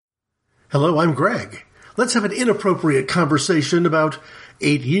Hello, I'm Greg. Let's have an inappropriate conversation about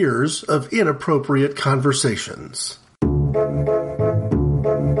 8 years of inappropriate conversations.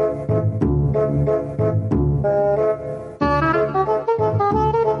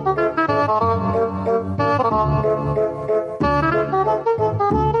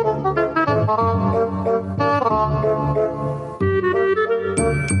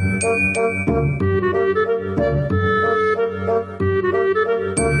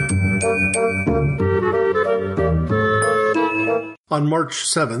 On March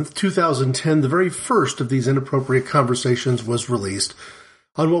 7th, 2010, the very first of these inappropriate conversations was released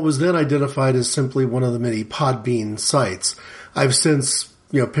on what was then identified as simply one of the many Podbean sites. I've since,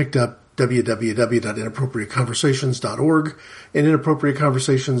 picked up www.inappropriateconversations.org and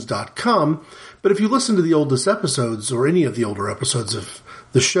inappropriateconversations.com. But if you listen to the oldest episodes or any of the older episodes of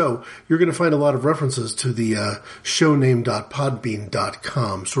the show, you're going to find a lot of references to the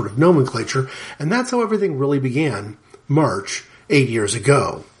showname.podbean.com sort of nomenclature. And that's how everything really began, March 8 years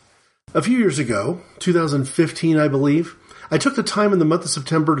ago. A few years ago, 2015, I believe, I took the time in the month of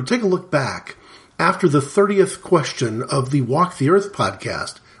September to take a look back after the 30th question of the Walk the Earth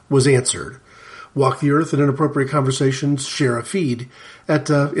podcast was answered. Walk the Earth and Inappropriate Conversations share a feed at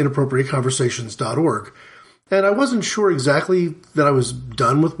inappropriateconversations.org. And I wasn't sure exactly that I was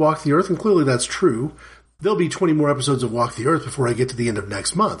done with Walk the Earth, and clearly that's true. There'll be 20 more episodes of Walk the Earth before I get to the end of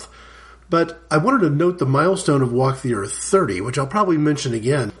next month. But I wanted to note the milestone of Walk the Earth 30, which I'll probably mention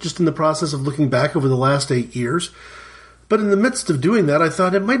again, just in the process of looking back over the last 8 years. But in the midst of doing that, I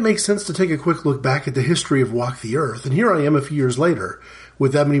thought it might make sense to take a quick look back at the history of Walk the Earth. And here I am a few years later,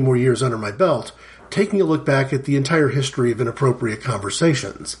 with that many more years under my belt, taking a look back at the entire history of Inappropriate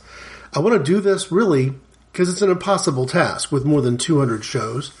Conversations. I want to do this, really, because it's an impossible task with more than 200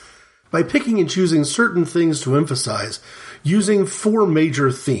 shows, by picking and choosing certain things to emphasize, using 4 major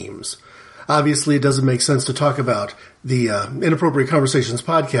themes. Obviously, it doesn't make sense to talk about the Inappropriate Conversations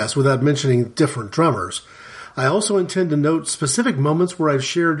podcast without mentioning different drummers. I also intend to note specific moments where I've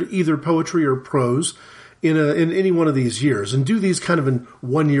shared either poetry or prose in any one of these years, and do these kind of in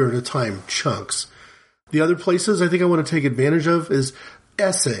 1 year at a time chunks. The other places I think I want to take advantage of is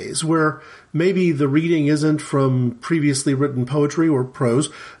essays, where maybe the reading isn't from previously written poetry or prose,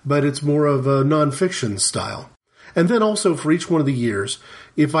 but it's more of a nonfiction style. And then also for each one of the years,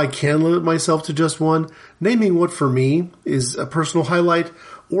 if I can limit myself to just one, naming what for me is a personal highlight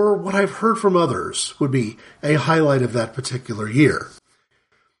or what I've heard from others would be a highlight of that particular year.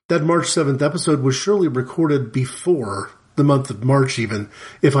 That March 7th episode was surely recorded before the month of March even,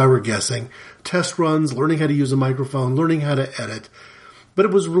 if I were guessing. Test runs, learning how to use a microphone, learning how to edit. But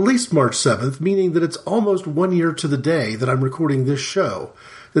it was released March 7th, meaning that it's almost 1 year to the day that I'm recording this show,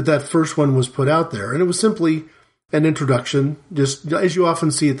 that first one was put out there. And it was simply an introduction, just as you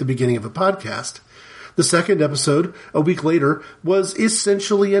often see at the beginning of a podcast. The second episode, a week later, was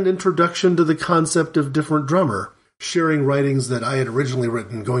essentially an introduction to the concept of different drummer, sharing writings that I had originally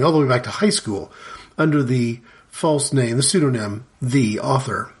written going all the way back to high school under the false name, the pseudonym, The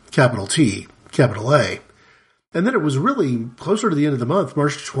Author, capital T, capital A. And then it was really closer to the end of the month,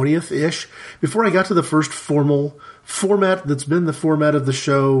 March 20th-ish, before I got to the first formal format that's been the format of the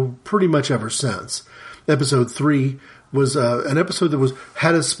show pretty much ever since. Episode 3 was an episode that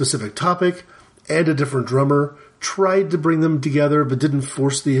had a specific topic and a different drummer, tried to bring them together but didn't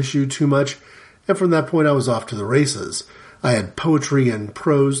force the issue too much, and from that point I was off to the races. I had poetry and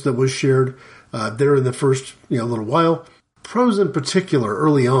prose that was shared there in the first little while. Prose in particular,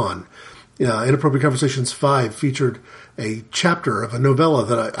 early on, Inappropriate Conversations 5 featured a chapter of a novella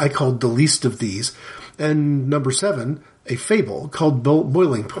that I called The Least of These, and number 7, a fable called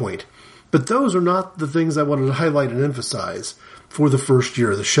Boiling Point. But those are not the things I wanted to highlight and emphasize for the first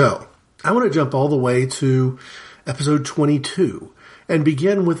year of the show. I want to jump all the way to episode 22 and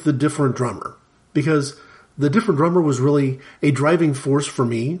begin with the different drummer, because the different drummer was really a driving force for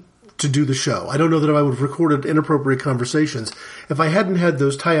me to do the show. I don't know that I would have recorded Inappropriate Conversations if I hadn't had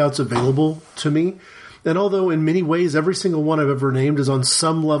those tie-outs available to me. And although in many ways every single one I've ever named is on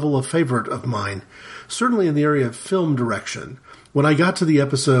some level a favorite of mine, certainly in the area of film direction, when I got to the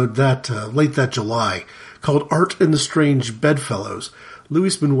episode late that July called Art and the Strange Bedfellows,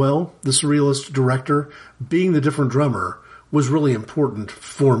 Luis Buñuel, the surrealist director, being the different drummer was really important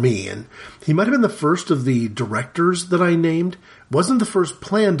for me. And he might have been the first of the directors that I named. Wasn't the first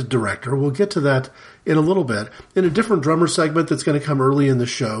planned director. We'll get to that in a little bit in a different drummer segment that's going to come early in the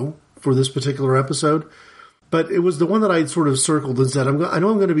show for this particular episode. But it was the one that I sort of circled and said, I know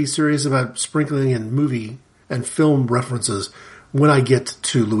I'm going to be serious about sprinkling in movie and film references when I get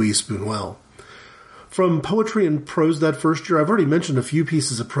to Luis Buñuel. From poetry and prose that first year, I've already mentioned a few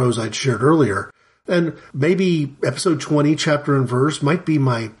pieces of prose I'd shared earlier. And maybe episode 20, chapter and verse, might be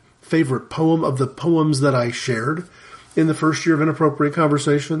my favorite poem of the poems that I shared in the first year of Inappropriate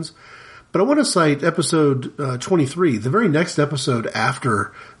Conversations. But I want to cite episode 23, the very next episode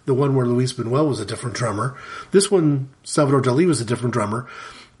after the one where Luis Buñuel was a different drummer. This one, Salvador Dalí was a different drummer.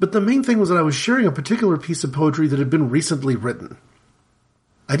 But the main thing was that I was sharing a particular piece of poetry that had been recently written.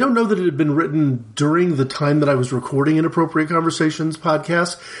 I don't know that it had been written during the time that I was recording Inappropriate Conversations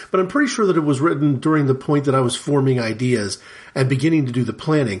podcast, but I'm pretty sure that it was written during the point that I was forming ideas and beginning to do the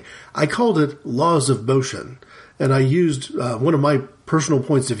planning. I called it Laws of Motion, and I used one of my personal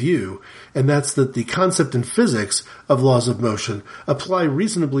points of view, and that's that the concept and physics of laws of motion apply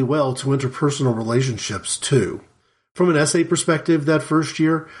reasonably well to interpersonal relationships too. From an essay perspective that first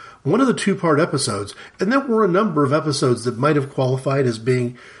year, one of the two-part episodes, and there were a number of episodes that might have qualified as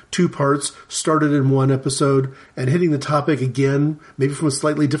being two parts, started in one episode and hitting the topic again, maybe from a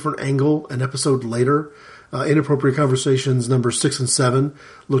slightly different angle, an episode later. Inappropriate Conversations numbers 6 and 7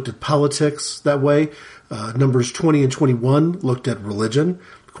 looked at politics that way. Numbers 20 and 21 looked at religion.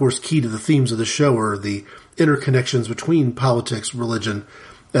 Of course, key to the themes of the show are the interconnections between politics, religion,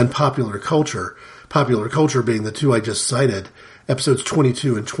 and popular culture. Popular culture being the two I just cited, episodes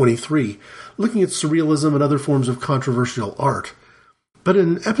 22 and 23, looking at surrealism and other forms of controversial art. But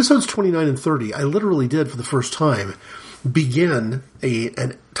in episodes 29 and 30, I literally did, for the first time, begin a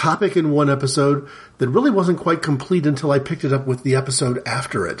topic in one episode that really wasn't quite complete until I picked it up with the episode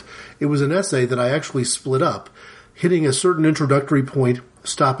after it. It was an essay that I actually split up, hitting a certain introductory point,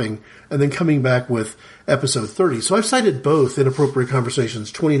 stopping, and then coming back with episode 30. So I've cited both Inappropriate Conversations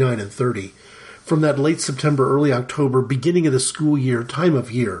 29 and 30 from that late September, early October, beginning of the school year, time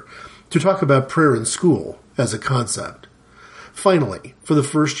of year, to talk about prayer in school as a concept. Finally, for the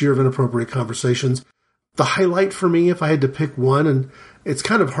first year of Inappropriate Conversations, the highlight for me, if I had to pick one, and it's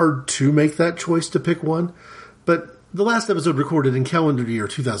kind of hard to make that choice to pick one, but the last episode recorded in calendar year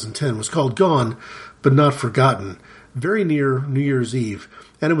 2010 was called Gone, But Not Forgotten, very near New Year's Eve,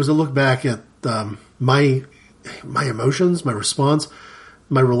 and it was a look back at my emotions, my response,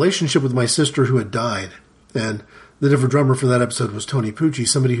 my relationship with my sister who had died. And the different drummer for that episode was Tony Pucci,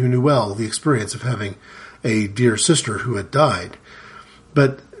 somebody who knew well the experience of having a dear sister who had died.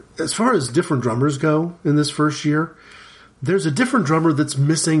 But as far as different drummers go in this first year, there's a different drummer that's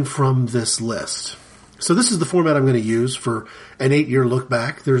missing from this list. So this is the format I'm going to use for an 8-year look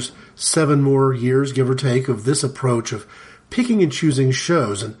back. There's 7 more years, give or take, of this approach of picking and choosing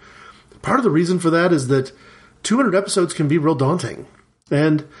shows. And part of the reason for that is that 200 episodes can be real daunting.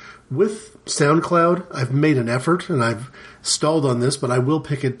 And with SoundCloud, I've made an effort, and I've stalled on this, but I will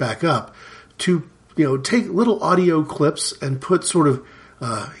pick it back up, to take little audio clips and put sort of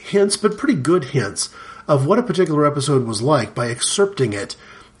hints, but pretty good hints, of what a particular episode was like by excerpting it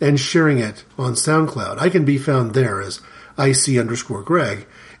and sharing it on SoundCloud. I can be found there as IC_Greg,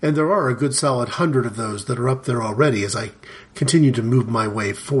 and there are a good solid 100 of those that are up there already as I continue to move my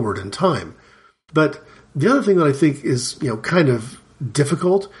way forward in time. But the other thing that I think is, kind of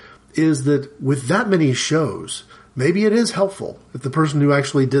difficult is that with that many shows, maybe it is helpful if the person who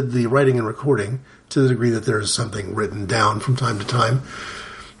actually did the writing and recording, to the degree that there is something written down from time to time,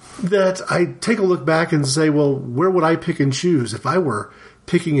 that I take a look back and say, well, where would I pick and choose if I were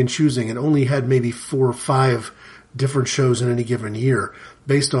picking and choosing and only had maybe 4 or 5 different shows in any given year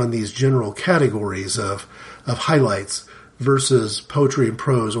based on these general categories of highlights versus poetry and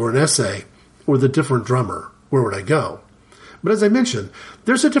prose or an essay or the different drummer? Where would I go? But as I mentioned,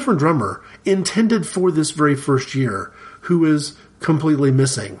 there's a different drummer intended for this very first year who is completely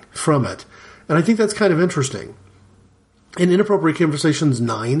missing from it. And I think that's kind of interesting. In Inappropriate Conversations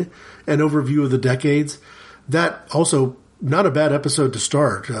 9, an overview of the decades, that also not a bad episode to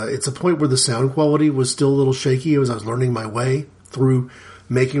start. It's a point where the sound quality was still a little shaky as I was learning my way through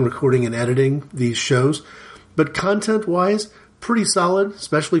making, recording, and editing these shows. But content-wise, pretty solid,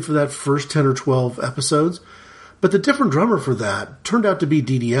 especially for that first 10 or 12 episodes. But the different drummer for that turned out to be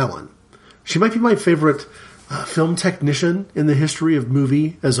Dee Dee Allen. She might be my favorite film technician in the history of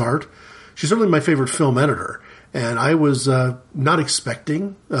movie as art. She's certainly my favorite film editor. And I was not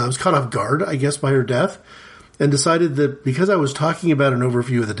expecting, I was caught off guard, I guess, by her death, and decided that because I was talking about an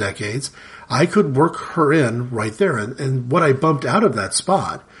overview of the decades, I could work her in right there. And what I bumped out of that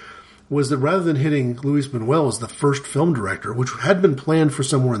spot was that rather than hitting Luis Buñuel as the first film director, which had been planned for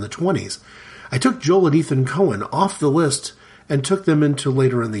somewhere in the 20s, I took Joel and Ethan Coen off the list and took them into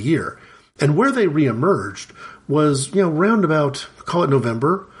later in the year. And where they reemerged was, round about, call it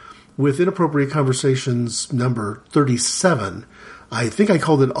November, with Inappropriate Conversations number 37. I think I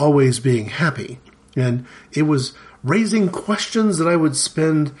called it Always Being Happy. And it was raising questions that I would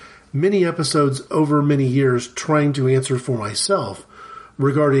spend many episodes over many years trying to answer for myself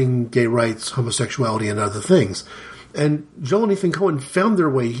regarding gay rights, homosexuality, and other things. And Joel and Ethan Coen found their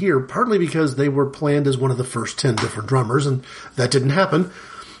way here partly because they were planned as one of the first 10 different drummers, and that didn't happen.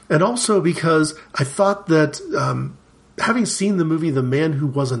 And also because I thought that, having seen the movie The Man Who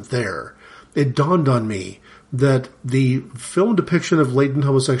Wasn't There, it dawned on me that the film depiction of latent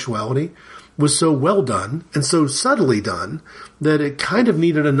homosexuality was so well done and so subtly done that it kind of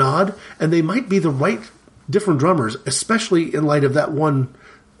needed a nod, and they might be the right different drummers, especially in light of that one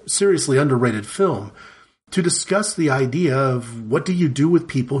seriously underrated film, to discuss the idea of what do you do with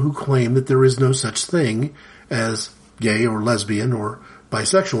people who claim that there is no such thing as gay or lesbian or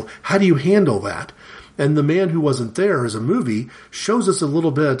bisexual. How do you handle that? And The Man Who Wasn't There as a movie shows us a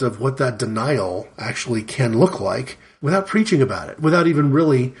little bit of what that denial actually can look like without preaching about it, without even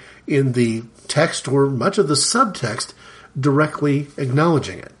really in the text or much of the subtext directly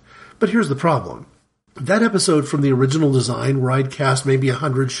acknowledging it. But here's the problem. That episode from the original design where I'd cast maybe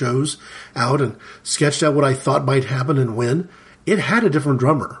 100 shows out and sketched out what I thought might happen and when, it had a different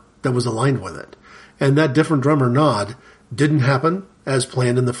drummer that was aligned with it. And that different drummer nod didn't happen as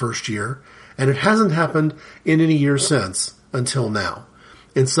planned in the first year, and it hasn't happened in any year since until now.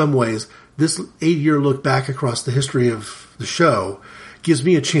 In some ways, this 8-year look back across the history of the show gives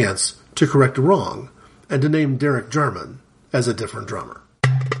me a chance to correct a wrong and to name Derek Jarman as a different drummer.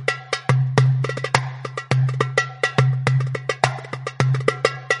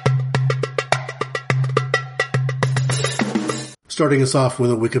 Starting us off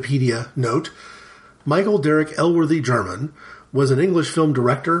with a Wikipedia note, Michael Derek Elworthy Jarman was an English film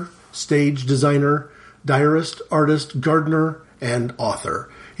director, stage designer, diarist, artist, gardener, and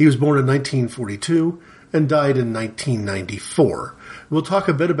author. He was born in 1942 and died in 1994. We'll talk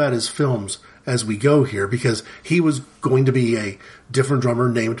a bit about his films as we go here because he was going to be a different drummer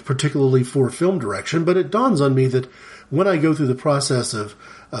named particularly for film direction, but it dawns on me that when I go through the process of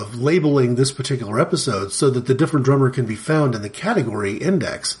labeling this particular episode so that the different drummer can be found in the category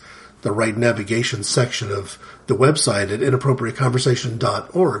index, the right navigation section of the website at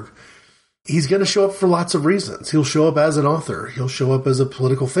inappropriateconversation.org, he's going to show up for lots of reasons. He'll show up as an author. He'll show up as a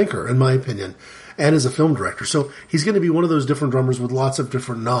political thinker, in my opinion, and as a film director. So he's going to be one of those different drummers with lots of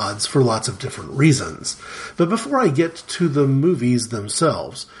different nods for lots of different reasons. But before I get to the movies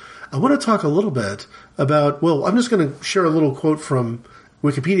themselves, I want to talk a little bit about, well, I'm just going to share a little quote from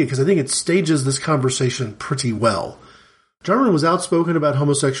Wikipedia because I think it stages this conversation pretty well. Jarman was outspoken about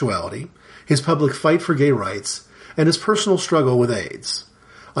homosexuality, his public fight for gay rights, and his personal struggle with AIDS.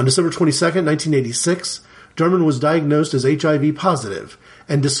 On December 22, 1986, Jarman was diagnosed as HIV positive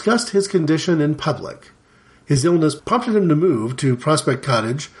and discussed his condition in public. His illness prompted him to move to Prospect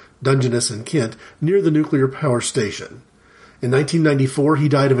Cottage, Dungeness in Kent, near the nuclear power station. In 1994, he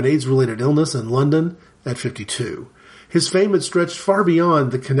died of an AIDS-related illness in London at 52. His fame had stretched far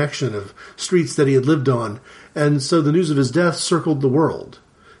beyond the connection of streets that he had lived on, and so the news of his death circled the world.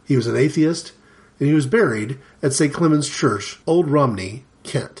 He was an atheist, and he was buried at St. Clement's Church, Old Romney,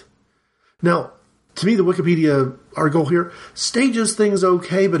 Kent. Now, to me, the Wikipedia article here stages things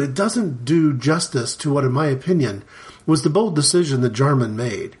okay, but it doesn't do justice to what, in my opinion, was the bold decision that Jarman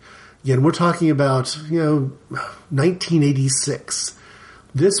made. Again, we're talking about, 1986.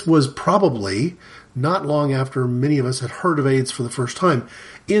 This was probably not long after many of us had heard of AIDS for the first time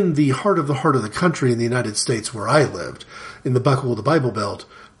in the heart of the country in the United States where I lived, in the buckle of the Bible Belt.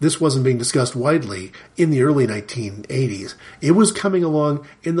 This wasn't being discussed widely in the early 1980s. It was coming along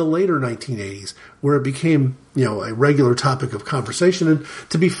in the later 1980s where it became, a regular topic of conversation. And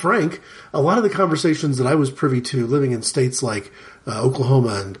to be frank, a lot of the conversations that I was privy to living in states like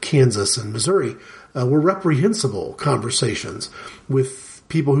Oklahoma and Kansas and Missouri were reprehensible conversations with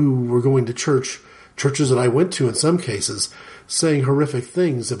people who were going to churches that I went to in some cases, saying horrific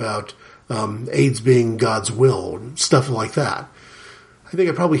things about AIDS being God's will and stuff like that. I think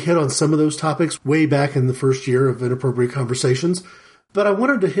I probably hit on some of those topics way back in the first year of Inappropriate Conversations, but I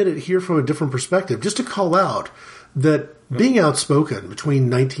wanted to hit it here from a different perspective, just to call out that being outspoken between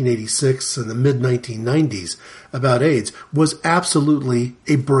 1986 and the mid-1990s about AIDS was absolutely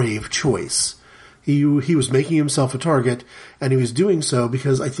a brave choice. He was making himself a target, and he was doing so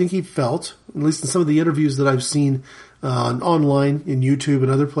because I think he felt, at least in some of the interviews that I've seen online, in YouTube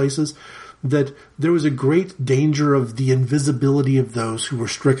and other places, that there was a great danger of the invisibility of those who were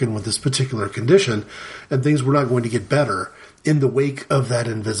stricken with this particular condition, and things were not going to get better in the wake of that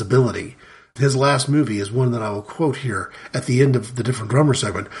invisibility. His last movie is one that I will quote here at the end of the Different Drummer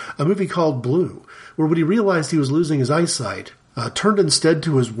segment, a movie called Blue, where when he realized he was losing his eyesight, turned instead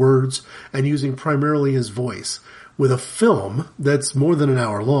to his words and using primarily his voice, with a film that's more than an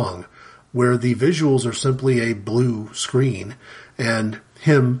hour long, where the visuals are simply a blue screen and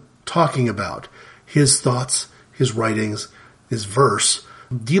him talking about his thoughts, his writings, his verse,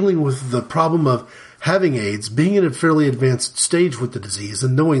 dealing with the problem of having AIDS, being in a fairly advanced stage with the disease,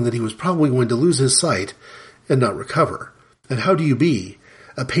 and knowing that he was probably going to lose his sight and not recover. And how do you be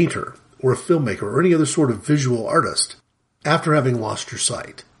a painter or a filmmaker or any other sort of visual artist after having lost your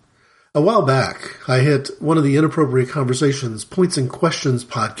sight? A while back, I hit one of the Inappropriate Conversations Points and Questions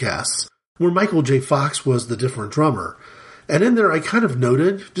podcasts, where Michael J. Fox was the different drummer. And in there, I kind of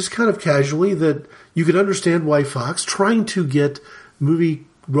noted, just kind of casually, that you could understand why Fox, trying to get movie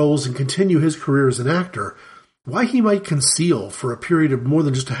roles and continue his career as an actor, why he might conceal for a period of more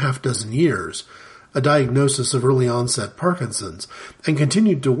than just a half dozen years a diagnosis of early onset Parkinson's, and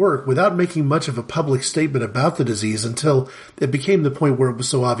continued to work without making much of a public statement about the disease until it became the point where it was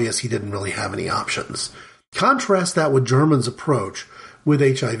so obvious he didn't really have any options. Contrast that with Jarman's approach with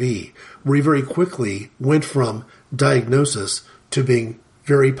HIV, where he very quickly went from diagnosis to being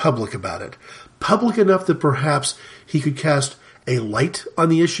very public about it. Public enough that perhaps he could cast a light on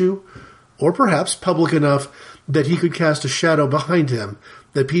the issue, or perhaps public enough that he could cast a shadow behind him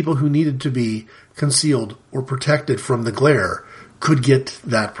that people who needed to be concealed or protected from the glare could get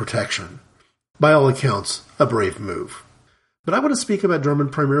that protection. By all accounts, a brave move. But I want to speak about Jarman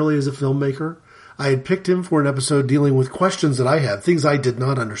primarily as a filmmaker. I had picked him for an episode dealing with questions that I had, things I did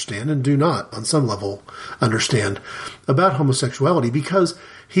not understand and do not, on some level, understand about homosexuality, because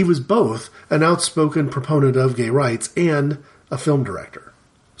he was both an outspoken proponent of gay rights and a film director.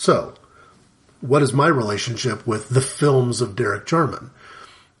 So, what is my relationship with the films of Derek Jarman?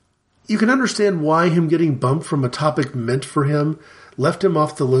 You can understand why him getting bumped from a topic meant for him left him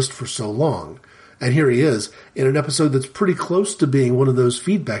off the list for so long. And here he is in an episode that's pretty close to being one of those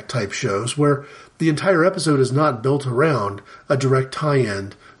feedback type shows where the entire episode is not built around a direct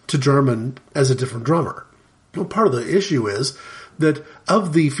tie-in to Jarman as a different drummer. Well, part of the issue is that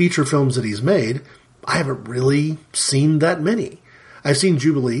of the feature films that he's made, I haven't really seen that many. I've seen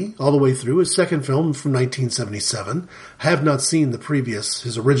Jubilee all the way through, his second film from 1977. Have not seen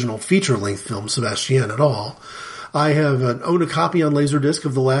his original feature-length film, Sebastian, at all. I have own a copy on Laserdisc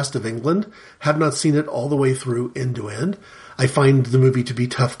of The Last of England. Have not seen it all the way through end to end. I find the movie to be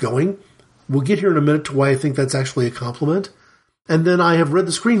tough going. We'll get here in a minute to why I think that's actually a compliment. And then I have read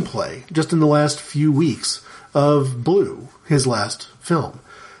the screenplay just in the last few weeks of Blue, his last film,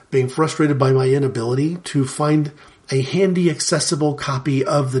 being frustrated by my inability to find a handy, accessible copy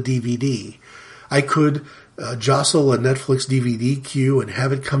of the DVD. I could jostle a Netflix DVD queue and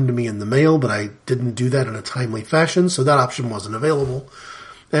have it come to me in the mail, but I didn't do that in a timely fashion, so that option wasn't available.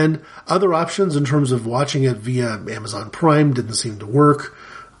 And other options in terms of watching it via Amazon Prime didn't seem to work.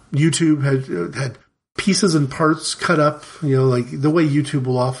 YouTube had pieces and parts cut up, like the way YouTube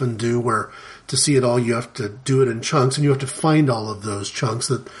will often do, where to see it all you have to do it in chunks, and you have to find all of those chunks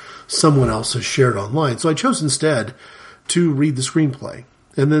that someone else has shared online. So I chose instead to read the screenplay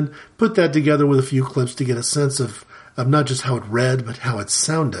and then put that together with a few clips to get a sense of not just how it read, but how it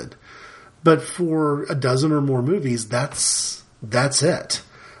sounded. But for a dozen or more movies, that's it.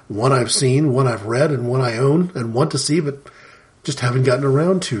 One I've seen, one I've read, and one I own and want to see, but just haven't gotten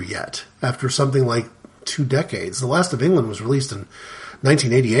around to yet after something like 2 decades. The Last of England was released in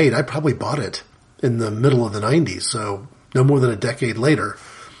 1988. I probably bought it in the middle of the 90s, so no more than a decade later.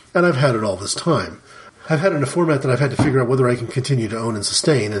 And I've had it all this time. I've had it in a format that I've had to figure out whether I can continue to own and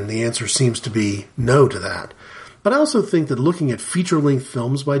sustain, and the answer seems to be no to that. But I also think that looking at feature-length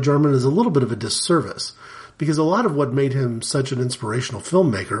films by Jarman is a little bit of a disservice, because a lot of what made him such an inspirational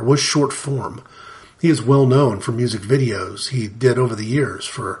filmmaker was short form. He is well known for music videos he did over the years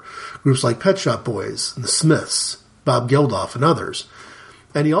for groups like Pet Shop Boys and the Smiths, Bob Geldof, and others.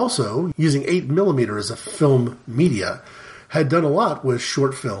 And he also, using 8mm as a film media, had done a lot with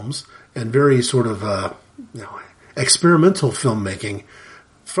short films and very sort of experimental filmmaking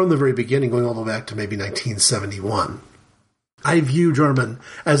from the very beginning, going all the way back to maybe 1971. I view Jarman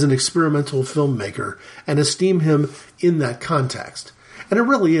as an experimental filmmaker and esteem him in that context. And it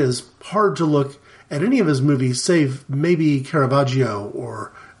really is hard to look at any of his movies, save maybe Caravaggio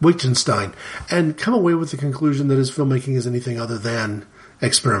or Wittgenstein, and come away with the conclusion that his filmmaking is anything other than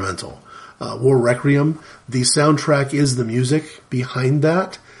experimental. War Requiem, the soundtrack is the music behind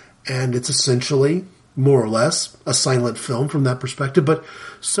that, and it's essentially, more or less, a silent film from that perspective, but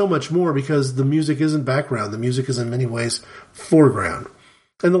so much more because the music isn't background. The music is in many ways foreground.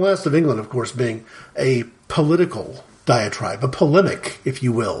 And The Last of England, of course, being a political diatribe, a polemic, if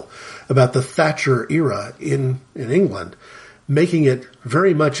you will, about the Thatcher era in England, making it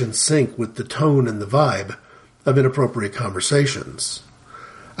very much in sync with the tone and the vibe of Inappropriate Conversations.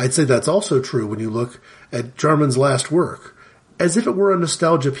 I'd say that's also true when you look at Jarman's last work, as if it were a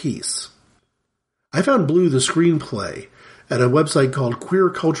nostalgia piece. I found Blue the screenplay at a website called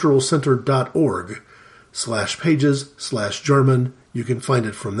queerculturalcenter.org/pages/Jarman. You can find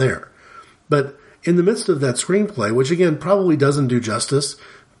it from there. But in the midst of that screenplay, which again probably doesn't do justice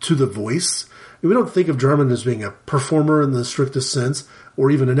to the voice, we don't think of Jarman as being a performer in the strictest sense,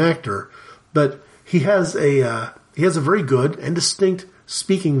 or even an actor, but he has a very good and distinct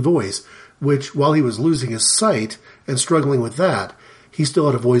speaking voice, which, while he was losing his sight and struggling with that, he still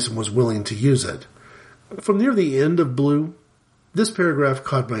had a voice and was willing to use it. From near the end of Blue, this paragraph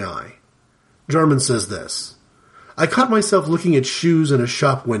caught my eye. Jarman says this: I caught myself looking at shoes in a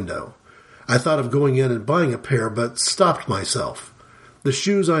shop window. I thought of going in and buying a pair, but stopped myself. The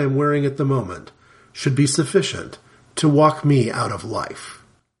shoes I am wearing at the moment should be sufficient to walk me out of life.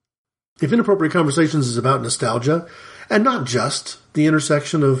 If Inappropriate Conversations is about nostalgia, and not just the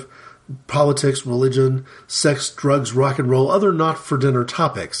intersection of politics, religion, sex, drugs, rock and roll, other not-for-dinner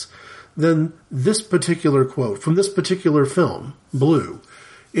topics, then this particular quote from this particular film, Blue,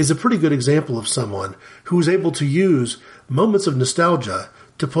 is a pretty good example of someone who was able to use moments of nostalgia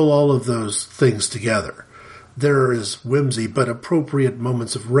to pull all of those things together. There is whimsy, but appropriate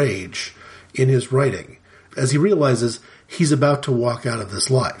moments of rage in his writing, as he realizes he's about to walk out of this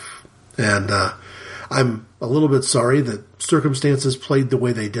life. And I'm a little bit sorry that circumstances played the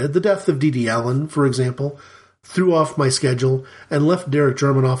way they did. The death of Dee Dee Allen, for example, threw off my schedule and left Derek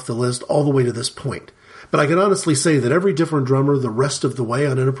Jarman off the list all the way to this point. But I can honestly say that every different drummer the rest of the way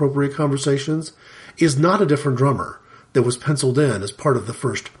on Inappropriate Conversations is not a different drummer that was penciled in as part of the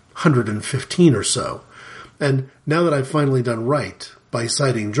first 115 or so. And now that I've finally done right by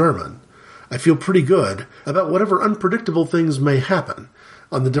citing Jarman, I feel pretty good about whatever unpredictable things may happen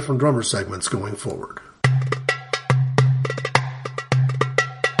on the different drummer segments going forward.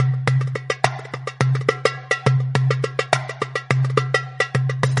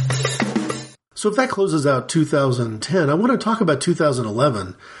 So if that closes out 2010, I want to talk about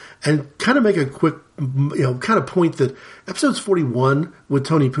 2011 and kind of make a quick, kind of point that episodes 41 with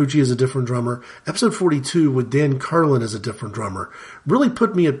Tony Pucci as a different drummer, episode 42 with Dan Carlin as a different drummer, really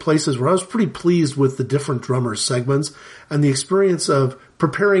put me at places where I was pretty pleased with the different drummer segments and the experience of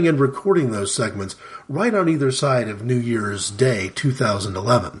preparing and recording those segments right on either side of New Year's Day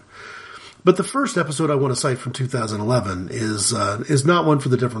 2011. But the first episode I want to cite from 2011 is not one for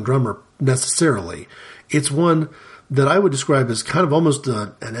the different drummer necessarily. It's one that I would describe as kind of almost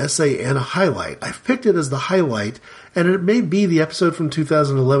an essay and a highlight. I've picked it as the highlight, and it may be the episode from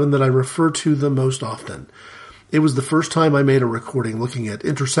 2011 that I refer to the most often. It was the first time I made a recording looking at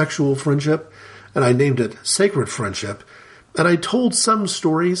intersexual friendship, and I named it Sacred Friendship. And I told some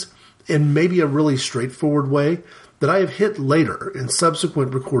stories in maybe a really straightforward way that I have hit later in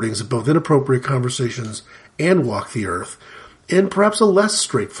subsequent recordings of both Inappropriate Conversations and Walk the Earth, in perhaps a less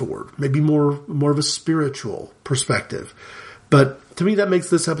straightforward, maybe more of a spiritual perspective. But to me, that makes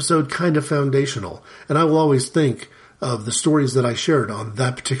this episode kind of foundational, and I will always think of the stories that I shared on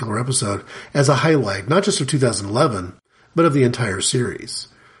that particular episode as a highlight, not just of 2011, but of the entire series.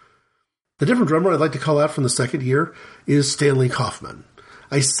 The different drummer I'd like to call out from the second year is Stanley Kaufman.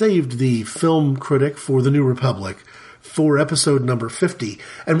 I saved the film critic for The New Republic for episode number 50,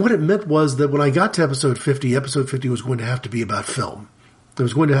 and what it meant was that when I got to episode 50 was going to have to be about film. It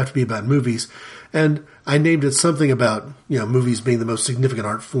was going to have to be about movies, and I named it something about, movies being the most significant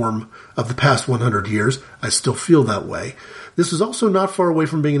art form of the past 100 years. I still feel that way. This was also not far away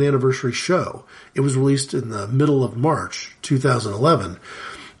from being an anniversary show. It was released in the middle of March 2011,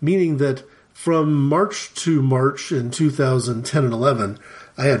 meaning that from March to March in 2010 and 11,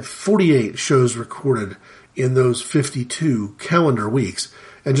 I had 48 shows recorded in those 52 calendar weeks,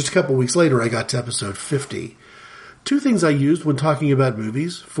 and just a couple weeks later I got to episode 50. Two things I used when talking about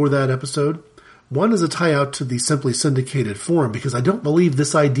movies for that episode. One is a tie-out to the Simply Syndicated forum, because I don't believe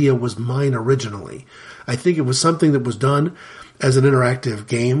this idea was mine originally. I think it was something that was done as an interactive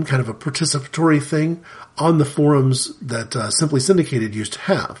game, kind of a participatory thing on the forums that Simply Syndicated used to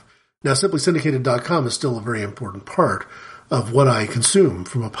have. Now, simplysyndicated.com is still a very important part of what I consume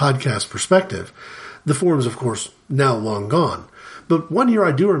from a podcast perspective. The forums, of course, now long gone. But one year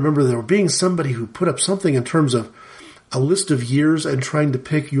I do remember there being somebody who put up something in terms of a list of years and trying to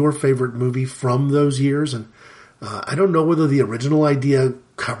pick your favorite movie from those years. And I don't know whether the original idea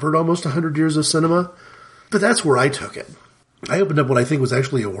covered almost 100 years of cinema, but that's where I took it. I opened up what I think was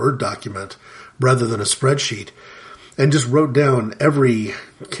actually a Word document rather than a spreadsheet. and just wrote down every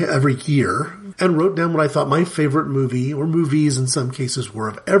year and wrote down what I thought my favorite movie or movies in some cases were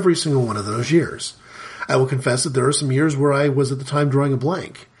of every single one of those years. I will confess that there are some years where I was at the time drawing a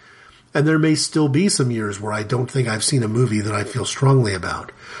blank. And there may still be some years where I don't think I've seen a movie that I feel strongly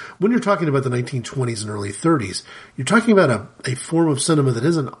about. When you're talking about the 1920s and early 30s, you're talking about a form of cinema that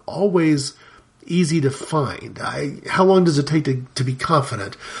isn't always easy to find. How long does it take to be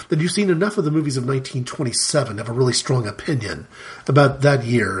confident that you've seen enough of the movies of 1927 to have a really strong opinion about that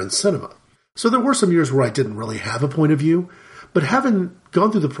year in cinema? So there were some years where I didn't really have a point of view, but having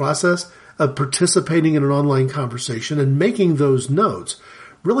gone through the process of participating in an online conversation and making those notes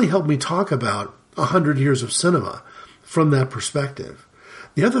really helped me talk about 100 years of cinema from that perspective.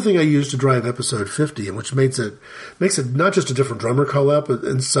 The other thing I used to drive episode 50, and which makes it not just a different drummer call-out, but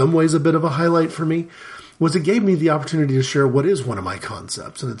in some ways a bit of a highlight for me, was it gave me the opportunity to share what is one of my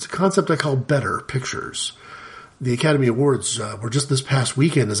concepts, and it's a concept I call better pictures. The Academy Awards were just this past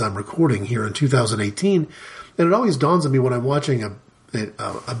weekend as I'm recording here in 2018, and it always dawns on me when I'm watching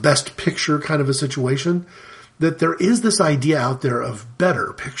a best picture kind of a situation that there is this idea out there of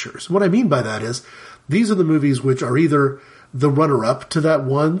better pictures. What I mean by that is these are the movies which are either the runner-up to that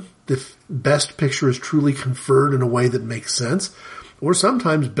one, the best picture is truly conferred in a way that makes sense, or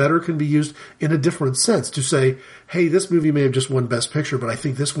sometimes better can be used in a different sense to say, hey, this movie may have just won best picture, but I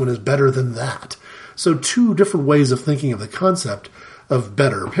think this one is better than that. So two different ways of thinking of the concept of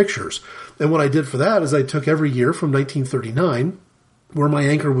better pictures. And what I did for that is I took every year from 1939, where my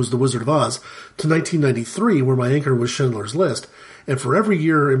anchor was The Wizard of Oz, to 1993, where my anchor was Schindler's List. And for every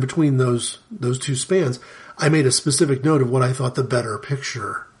year in between those two spans, I made a specific note of what I thought the better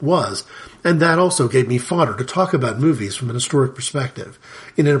picture was. And that also gave me fodder to talk about movies from an historic perspective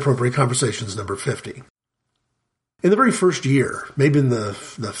in Inappropriate Conversations number 50. In the very first year, maybe in the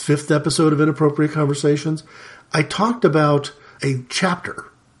fifth episode of Inappropriate Conversations, I talked about a chapter,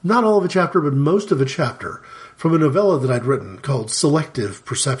 not all of a chapter, but most of a chapter, from a novella that I'd written called Selective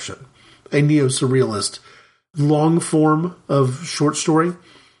Perception, a neo-surrealist long form of short story.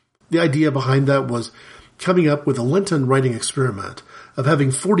 The idea behind that was coming up with a Lenten writing experiment of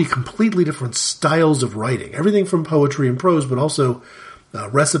having 40 completely different styles of writing, everything from poetry and prose, but also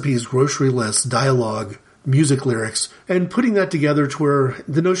recipes, grocery lists, dialogue, music lyrics, and putting that together to where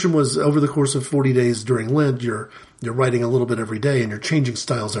the notion was over the course of 40 days during Lent, you're writing a little bit every day and you're changing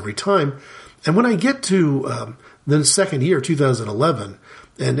styles every time. And when I get to the second year, 2011,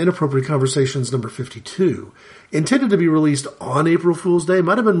 and Inappropriate Conversations number 52, intended to be released on April Fool's Day,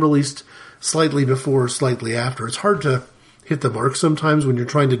 might have been released slightly before, slightly after. It's hard to hit the mark sometimes when you're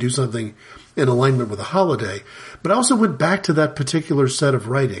trying to do something in alignment with a holiday. But I also went back to that particular set of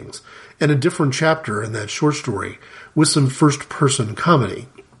writings and a different chapter in that short story with some first-person comedy.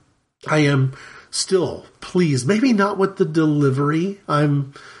 I am still pleased, maybe not with the delivery.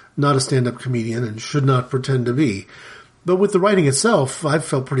 I'm not a stand-up comedian and should not pretend to be. But with the writing itself, I've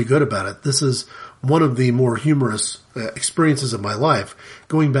felt pretty good about it. This is one of the more humorous experiences of my life,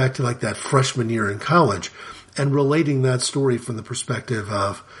 going back to like that freshman year in college and relating that story from the perspective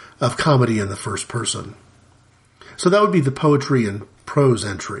of comedy in the first person. So that would be the poetry and prose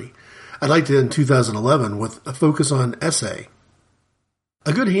entry. I'd like to end 2011 with a focus on essay.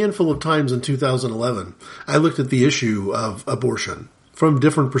 A good handful of times in 2011, I looked at the issue of abortion from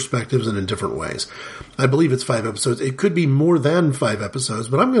different perspectives and in different ways. I believe it's 5 episodes. It could be more than 5 episodes,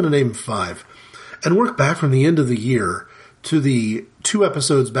 but I'm going to name 5 and work back from the end of the year to the 2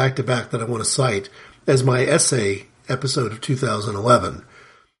 episodes back to back that I want to cite as my essay episode of 2011.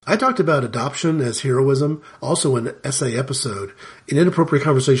 I talked about adoption as heroism, also an essay episode, in Inappropriate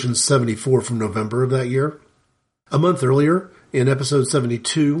Conversations 74 from November of that year. A month earlier, in episode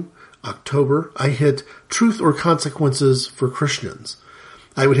 72, October, I hit Truth or Consequences for Christians.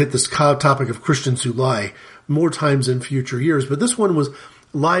 I would hit this topic of Christians who lie more times in future years, but this one was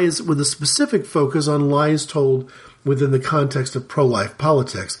lies with a specific focus on lies told within the context of pro-life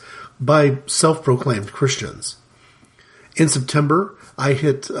politics by self-proclaimed Christians. In September, I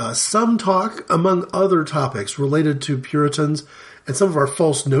hit some talk, among other topics, related to Puritans and some of our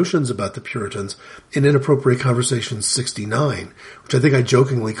false notions about the Puritans in Inappropriate Conversations 69, which I think I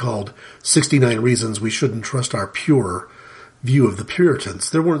jokingly called 69 Reasons We Shouldn't Trust Our Pure View of the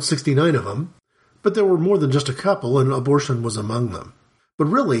Puritans. There weren't 69 of them, but there were more than just a couple, and abortion was among them. But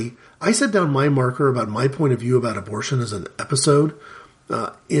really, I set down my marker about my point of view about abortion as an episode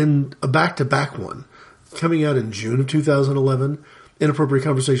in a back-to-back one, coming out in June of 2011, Inappropriate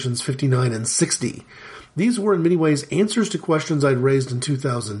Conversations 59 and 60. These were in many ways answers to questions I'd raised in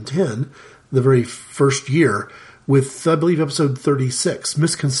 2010, the very first year, with, I believe, episode 36,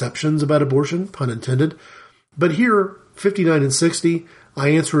 Misconceptions about Abortion, pun intended, But here, 59 and 60, I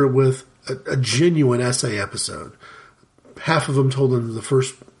answer it with a genuine essay episode. Half of them told in the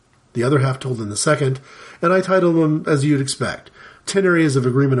first, the other half told in the second, and I titled them as you'd expect, 10 Areas of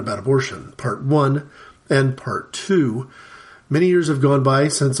Agreement About Abortion, Part 1 and Part 2. Many years have gone by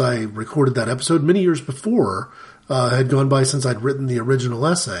since I recorded that episode. Many years before had gone by since I'd written the original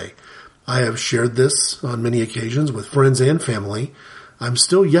essay. I have shared this on many occasions with friends and family. I'm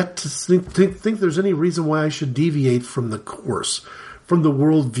still yet to think there's any reason why I should deviate from the course, from the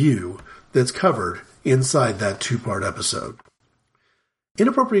worldview that's covered inside that two-part episode.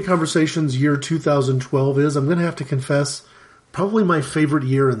 Inappropriate Conversations year 2012 is, I'm going to have to confess, probably my favorite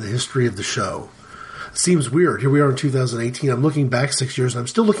year in the history of the show. Seems weird. Here we are in 2018. I'm looking back 6 years, and I'm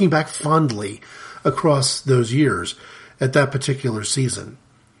still looking back fondly across those years at that particular season.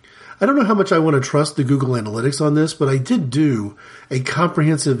 I don't know how much I want to trust the Google Analytics on this, but I did do a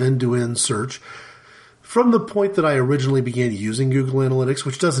comprehensive end-to-end search from the point that I originally began using Google Analytics,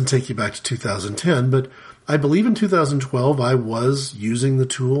 which doesn't take you back to 2010, but I believe in 2012 I was using the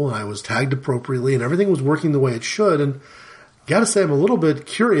tool and I was tagged appropriately and everything was working the way it should. And gotta say, I'm a little bit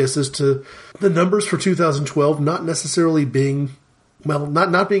curious as to the numbers for 2012 not necessarily being, well,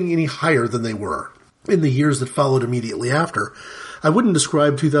 not being any higher than they were in the years that followed immediately after. I wouldn't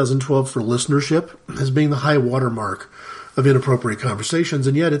describe 2012 for listenership as being the high watermark of Inappropriate Conversations,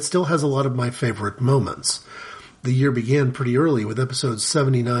 and yet it still has a lot of my favorite moments. The year began pretty early with episodes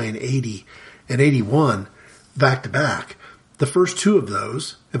 79, 80, and 81 back to back. The first two of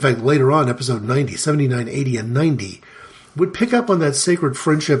those, in fact later on, episode 90, 79, 80, and 90, would pick up on that sacred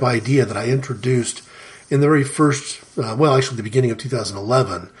friendship idea that I introduced in the very first, the beginning of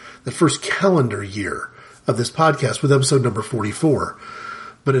 2011, the first calendar year of this podcast with episode number 44.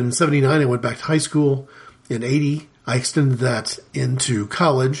 But in 79, I went back to high school. In 80, I extended that into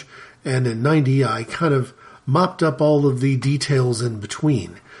college. And in 90, I kind of mopped up all of the details in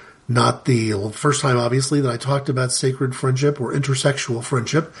between. Not the first time, obviously, that I talked about sacred friendship or intersexual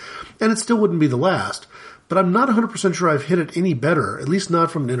friendship. And it still wouldn't be the last. But I'm not 100% sure I've hit it any better, at least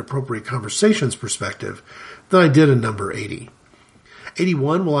not from an Inappropriate Conversations perspective, than I did in number 80.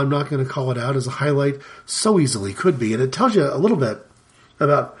 81, well, I'm not going to call it out as a highlight, so easily could be. And it tells you a little bit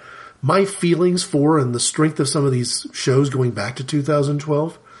about my feelings for and the strength of some of these shows going back to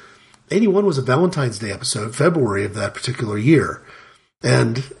 2012. 81 was a Valentine's Day episode, February of that particular year.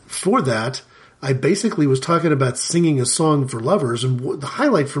 And for that, I basically was talking about singing a song for lovers. And the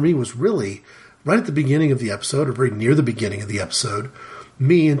highlight for me was really right at the beginning of the episode, or very near the beginning of the episode,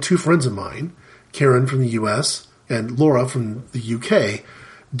 me and two friends of mine, Karen from the U.S., and Laura from the UK,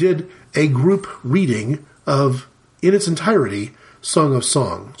 did a group reading of, in its entirety, Song of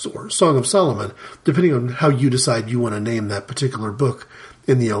Songs, or Song of Solomon, depending on how you decide you want to name that particular book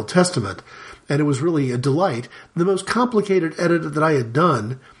in the Old Testament. And it was really a delight. The most complicated edit that I had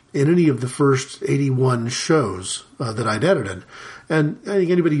done in any of the first 81 shows that I'd edited. And I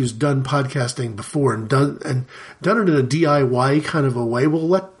think anybody who's done podcasting before and done it in a DIY kind of a way,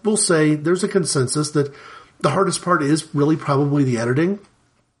 we'll say there's a consensus that the hardest part is really probably the editing.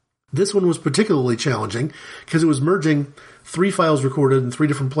 This one was particularly challenging because it was merging 3 files recorded in 3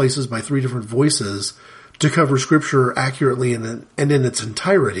 different places by 3 different voices to cover scripture accurately and in its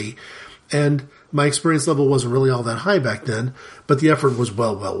entirety. And my experience level wasn't really all that high back then, but the effort was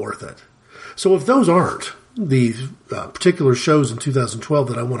well worth it. So if those aren't the particular shows in 2012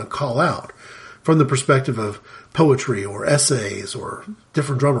 that I want to call out from the perspective of poetry or essays or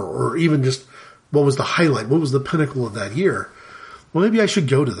Different Drummer, or even just what was the highlight, what was the pinnacle of that year, well, maybe I should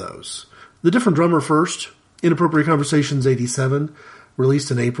go to those. The Different Drummer first, Inappropriate Conversations 87,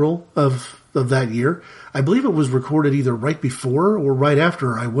 released in April of that year. I believe it was recorded either right before or right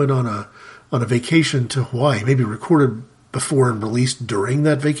after I went on a vacation to Hawaii, maybe recorded before and released during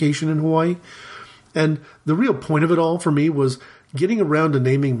that vacation in Hawaii. And the real point of it all for me was getting around to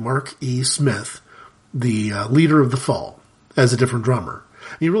naming Mark E. Smith, the leader of The Fall, as a Different Drummer.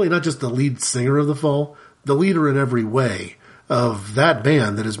 I mean, really not just the lead singer of The Fall, the leader in every way of that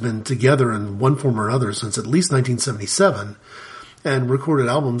band that has been together in one form or another since at least 1977 and recorded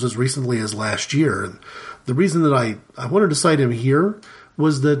albums as recently as last year. And the reason that I wanted to cite him here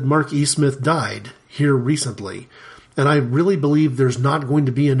was that Mark E. Smith died here recently. And I really believe there's not going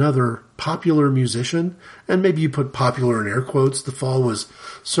to be another popular musician, and maybe you put popular in air quotes. The Fall was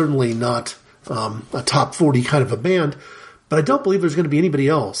certainly not a top 40 kind of a band, but I don't believe there's going to be anybody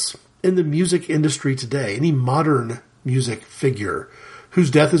else in the music industry today, any modern music figure, whose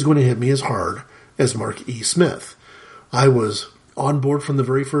death is going to hit me as hard as Mark E. Smith. I was on board from the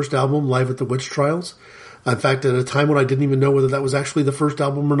very first album, Live at the Witch Trials. In fact, at a time when I didn't even know whether that was actually the first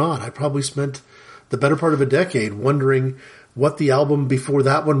album or not. I probably spent the better part of a decade wondering what the album before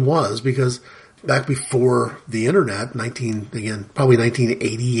that one was, because back before the internet, probably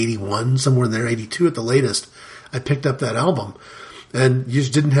 1980, 81, somewhere in there, 82 at the latest, I picked up that album. And you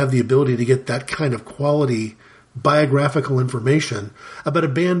just didn't have the ability to get that kind of quality biographical information about a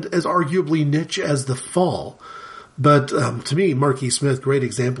band as arguably niche as The Fall. But to me, Marky Smith, great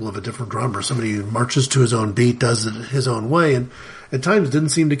example of a different drummer, somebody who marches to his own beat, does it his own way, and at times didn't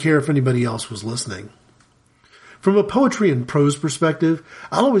seem to care if anybody else was listening. From a poetry and prose perspective,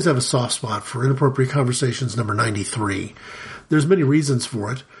 I'll always have a soft spot for Inappropriate Conversations number 93. There's many reasons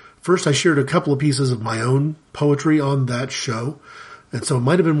for it. First, I shared a couple of pieces of my own poetry on that show, and so it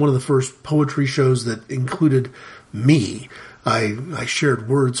might have been one of the first poetry shows that included me. I shared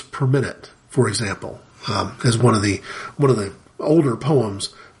words per minute, for example, as one of the older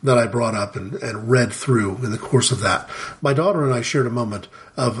poems that I brought up and read through in the course of that. My daughter and I shared a moment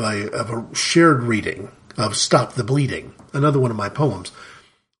of a shared reading of Stop the Bleeding, another one of my poems.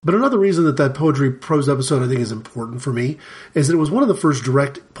 But another reason that poetry prose episode I think is important for me is that it was one of the first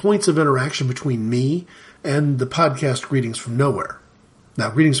direct points of interaction between me and the podcast Greetings from Nowhere. Now,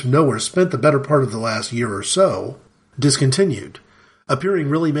 Greetings from Nowhere spent the better part of the last year or so discontinued, appearing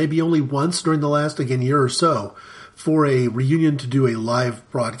really maybe only once during the last, year or so for a reunion to do a live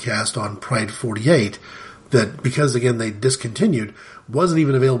broadcast on Pride 48 that, because, again, they discontinued, wasn't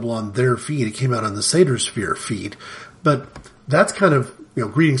even available on their feed. It came out on the Satyr-Sphere feed. But that's kind of,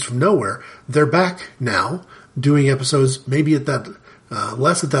 Greetings from Nowhere. They're back now doing episodes maybe at that,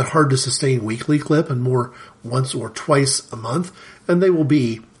 less at that hard-to-sustain weekly clip and more once or twice a month. And they will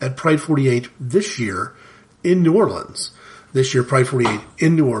be at Pride 48 this year in New Orleans. This year, Pride 48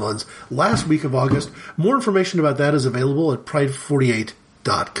 in New Orleans, last week of August. More information about that is available at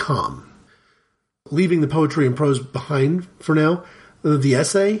pride48.com. Leaving the poetry and prose behind for now, the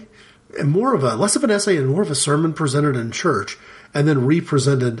essay, less of an essay and more of a sermon presented in church and then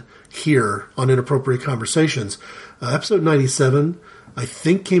represented here on Inappropriate Conversations. Episode 97, I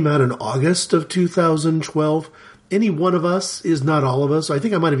think, came out in August of 2012. Any one of us is not all of us. I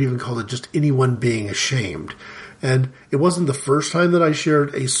think I might have even called it just anyone being ashamed. And it wasn't the first time that I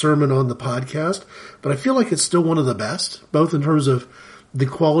shared a sermon on the podcast, but I feel like it's still one of the best, both in terms of the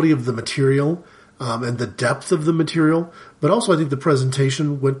quality of the material and the depth of the material, but also I think the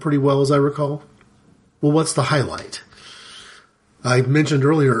presentation went pretty well, as I recall. Well, what's the highlight? I mentioned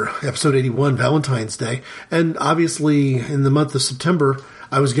earlier, episode 81, Valentine's Day, and obviously in the month of September,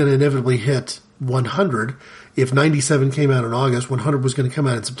 I was going to inevitably hit 100. If 97 came out in August, 100 was going to come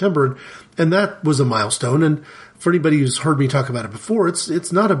out in September, and that was a milestone. And for anybody who's heard me talk about it before,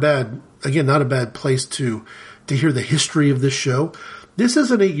 it's not a bad place to hear the history of this show. This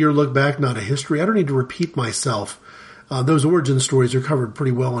is an 8-year look back, not a history. I don't need to repeat myself. Those origin stories are covered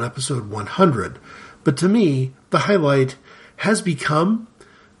pretty well in episode 100. But to me, the highlight has become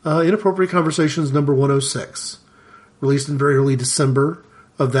Inappropriate Conversations number 106, released in very early December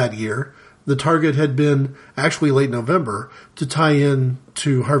of that year. The target had been actually late November to tie in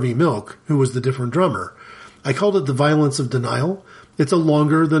to Harvey Milk, who was the different drummer. I called it The Violence of Denial. It's a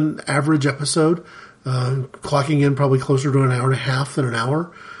longer than average episode, clocking in probably closer to an hour and a half than an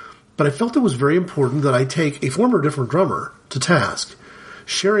hour. But I felt it was very important that I take a former different drummer to task,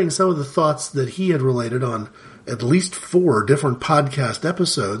 sharing some of the thoughts that he had related on at least 4 different podcast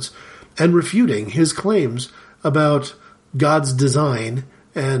episodes and refuting his claims about God's design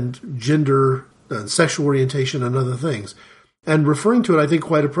and gender and sexual orientation and other things. And referring to it, I think,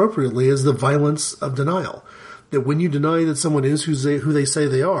 quite appropriately as the violence of denial. That when you deny that someone is who they say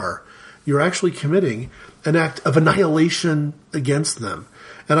they are, you're actually committing an act of annihilation against them.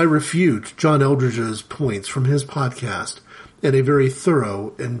 And I refute John Eldridge's points from his podcast in a very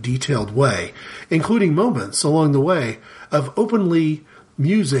thorough and detailed way, including moments along the way of openly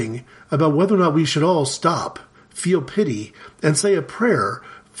musing about whether or not we should all stop, feel pity, and say a prayer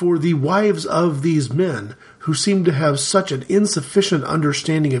for the wives of these men who seem to have such an insufficient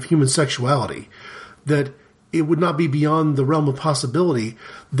understanding of human sexuality that it would not be beyond the realm of possibility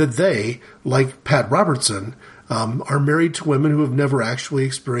that they, like Pat Robertson, are married to women who have never actually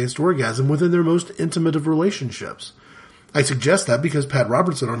experienced orgasm within their most intimate of relationships. I suggest that because Pat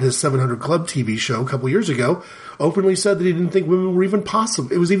Robertson on his 700 Club TV show a couple years ago openly said that he didn't think women were even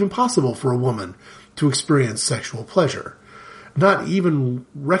possible. It was even possible for a woman to experience sexual pleasure. Not even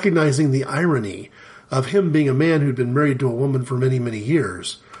recognizing the irony of him being a man who'd been married to a woman for many, many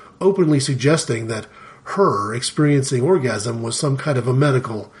years, openly suggesting that her experiencing orgasm was some kind of a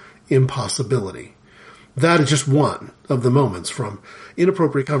medical impossibility. That is just one of the moments from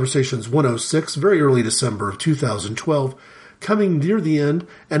Inappropriate Conversations 106, very early December of 2012. coming near the end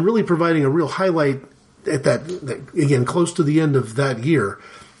and really providing a real highlight at that, again, close to the end of that year,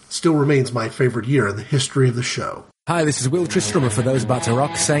 still remains my favorite year in the history of the show. Hi, this is Will Tristrammer for Those About to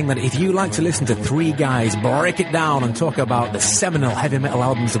Rock, saying that if you like to listen to three guys break it down and talk about the seminal heavy metal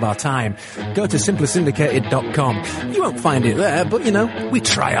albums of our time, go to simplysyndicated.com. You won't find it there, but we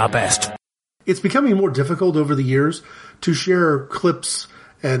try our best. It's becoming more difficult over the years to share clips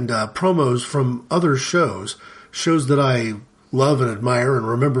and promos from other shows that I love and admire and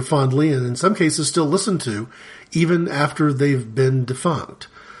remember fondly, and in some cases still listen to, even after they've been defunct.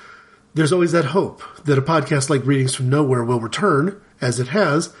 There's always that hope that a podcast like Greetings from Nowhere will return, as it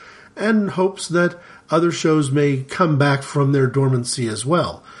has, and hopes that other shows may come back from their dormancy as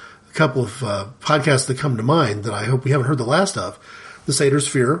well. A couple of podcasts that come to mind that I hope we haven't heard the last of. The Satyr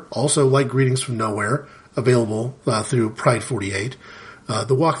Sphere, also like Greetings from Nowhere, available through Pride 48.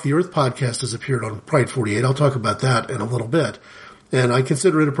 The Walk the Earth podcast has appeared on Pride 48. I'll talk about that in a little bit. And I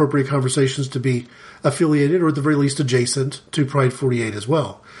consider Inappropriate Conversations to be affiliated, or at the very least adjacent, to Pride 48 as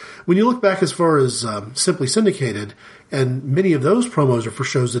well. When you look back as far as Simply Syndicated, and many of those promos are for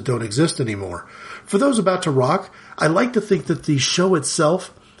shows that don't exist anymore. For Those About to Rock, I like to think that the show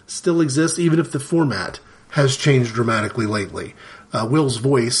itself still exists, even if the format has changed dramatically lately. Will's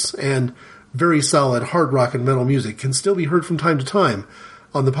voice and very solid hard rock and metal music can still be heard from time to time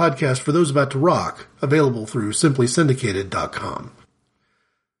on the podcast For Those About to Rock, available through simplysyndicated.com.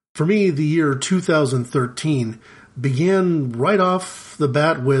 For me, the year 2013 began right off the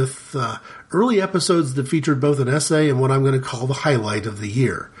bat with early episodes that featured both an essay and what I'm going to call the highlight of the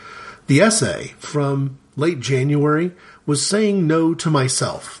year. The essay from late January was Saying No to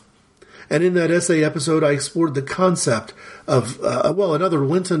Myself. And in that essay episode, I explored the concept of, another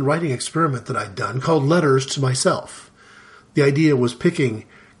Lenten writing experiment that I'd done called Letters to Myself. The idea was picking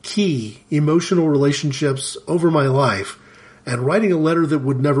key emotional relationships over my life and writing a letter that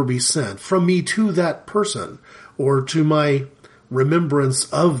would never be sent from me to that person or to my remembrance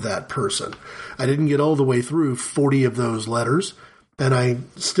of that person. I didn't get all the way through 40 of those letters, and I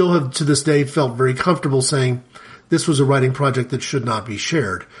still have to this day felt very comfortable saying this was a writing project that should not be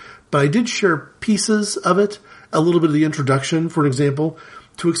shared. But I did share pieces of it, a little bit of the introduction, for example,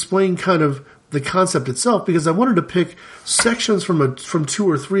 to explain kind of the concept itself, because I wanted to pick sections from two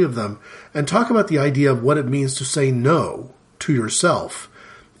or three of them and talk about the idea of what it means to say no to yourself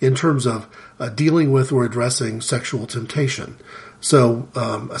in terms of dealing with or addressing sexual temptation. So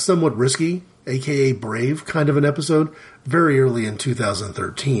a somewhat risky, aka brave kind of an episode, very early in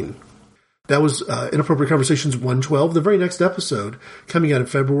 2013. That was Inappropriate Conversations 112. The very next episode, coming out in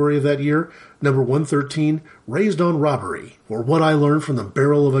February of that year, number 113, Raised on Robbery, or What I Learned from the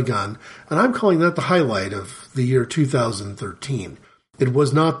Barrel of a Gun. And I'm calling that the highlight of the year 2013. It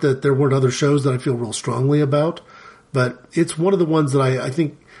was not that there weren't other shows that I feel real strongly about, but it's one of the ones that I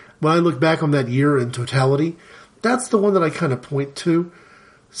think, when I look back on that year in totality, that's the one that I kind of point to.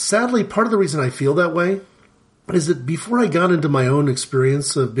 Sadly, part of the reason I feel that way is that before I got into my own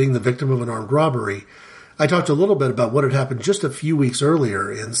experience of being the victim of an armed robbery, I talked a little bit about what had happened just a few weeks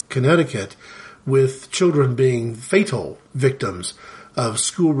earlier in Connecticut with children being fatal victims of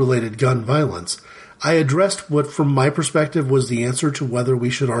school-related gun violence. I addressed what, from my perspective, was the answer to whether we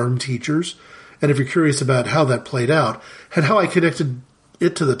should arm teachers. And if you're curious about how that played out and how I connected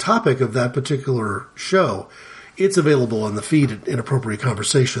it to the topic of that particular show, it's available on the feed at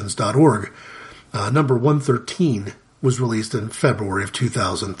inappropriateconversations.org. Number 113 was released in February of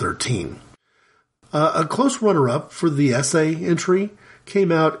 2013. A close runner-up for the essay entry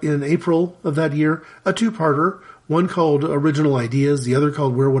came out in April of that year, a two-parter, one called Original Ideas, the other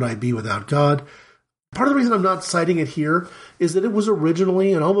called Where Would I Be Without God? Part of the reason I'm not citing it here is that it was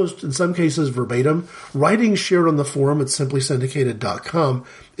originally, and almost in some cases verbatim, writing shared on the forum at simplysyndicated.com.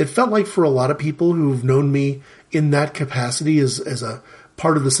 It felt like for a lot of people who've known me in that capacity as a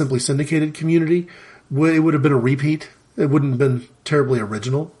part of the Simply Syndicated community, it would have been a repeat. It wouldn't have been terribly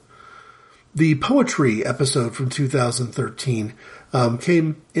original. The poetry episode from 2013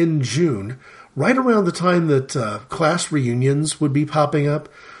 came in June, right around the time that class reunions would be popping up.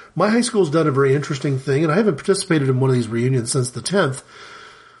 My high school's done a very interesting thing, and I haven't participated in one of these reunions since the 10th,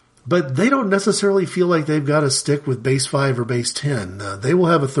 but they don't necessarily feel like they've got to stick with base 5 or base 10. They will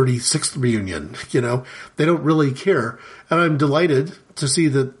have a 36th reunion, They don't really care. And I'm delighted to see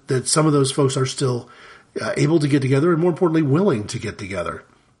that some of those folks are still able to get together and, more importantly, willing to get together.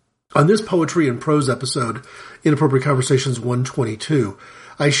 On this poetry and prose episode, Inappropriate Conversations 122,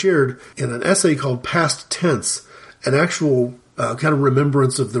 I shared in an essay called Past Tense an actual kind of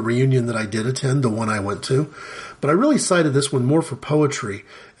remembrance of the reunion that I did attend, the one I went to. But I really cited this one more for poetry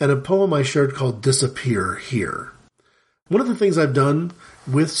and a poem I shared called Disappear Here. One of the things I've done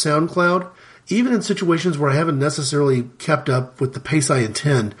with SoundCloud, even in situations where I haven't necessarily kept up with the pace I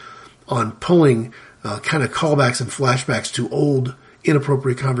intend on pulling kind of callbacks and flashbacks to old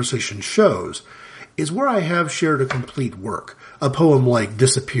Inappropriate Conversation shows, is where I have shared a complete work, a poem like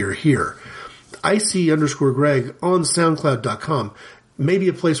Disappear Here. IC_Greg on SoundCloud.com may be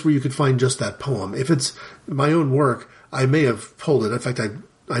a place where you could find just that poem. If it's my own work, I may have pulled it. In fact,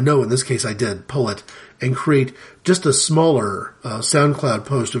 I know in this case I did pull it and create just a smaller SoundCloud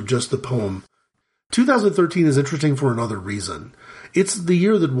post of just the poem. 2013 is interesting for another reason. It's the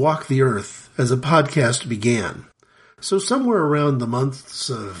year that Walk the Earth as a podcast began. So somewhere around the months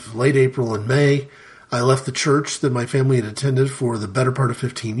of late April and May, I left the church that my family had attended for the better part of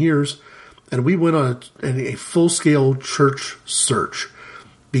 15 years, and we went on a full-scale church search.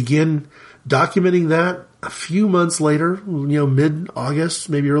 Begin documenting that a few months later, mid-August,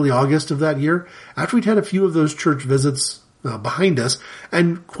 maybe early August of that year, after we'd had a few of those church visits behind us,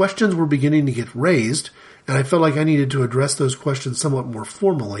 and questions were beginning to get raised, and I felt like I needed to address those questions somewhat more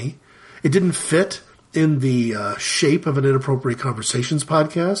formally. It didn't fit in the shape of an Inappropriate Conversations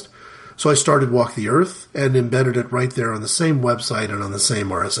podcast, so I started Walk the Earth and embedded it right there on the same website and on the same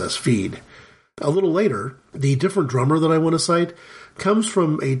RSS feed. A little later, the different drummer that I want to cite comes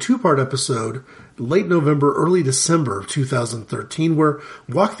from a two-part episode late November, early December of 2013, where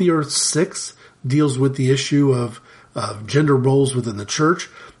Walk the Earth 6 deals with the issue of gender roles within the church,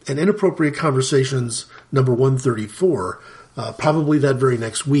 and Inappropriate Conversations number 134, probably that very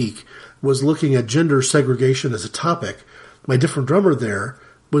next week, was looking at gender segregation as a topic. My different drummer there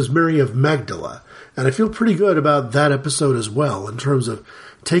was Mary of Magdala, and I feel pretty good about that episode as well in terms of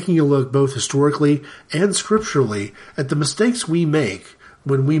taking a look both historically and scripturally at the mistakes we make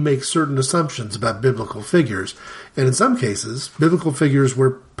when we make certain assumptions about biblical figures, and in some cases, biblical figures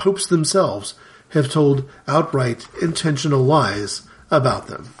where popes themselves have told outright intentional lies about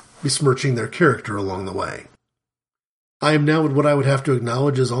them, besmirching their character along the way. I am now at what I would have to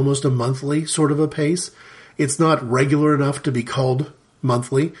acknowledge is almost a monthly sort of a pace. It's not regular enough to be called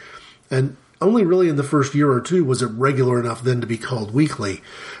monthly, and only really in the first year or two was it regular enough then to be called weekly.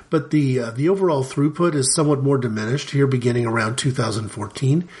 But the overall throughput is somewhat more diminished here beginning around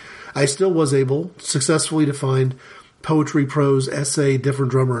 2014. I still was able successfully to find poetry, prose, essay, different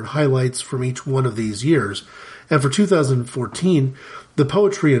drummer, and highlights from each one of these years. And for 2014, the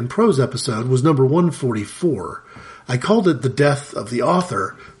poetry and prose episode was number 144. I called it The Death of the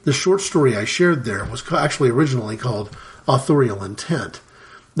Author. The short story I shared there was actually originally called Authorial Intent.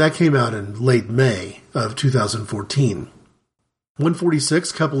 That came out in late May of 2014.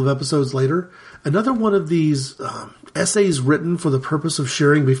 146, a couple of episodes later, another one of these essays written for the purpose of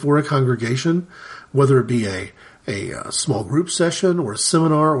sharing before a congregation, whether it be a small group session or a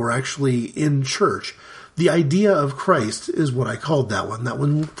seminar or actually in church. The Idea of Christ is what I called that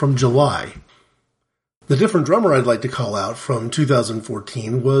one from July. The different drummer I'd like to call out from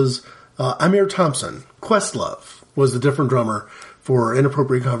 2014 was Amir Thompson. Questlove was the different drummer for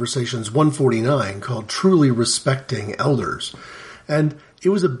Inappropriate Conversations 149 called Truly Respecting Elders. And it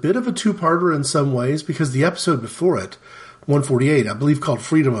was a bit of a two-parter in some ways because the episode before it, 148, I believe called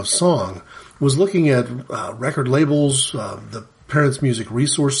Freedom of Song, was looking at record labels, the Parents Music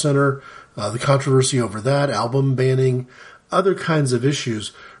Resource Center, the controversy over that, album banning, other kinds of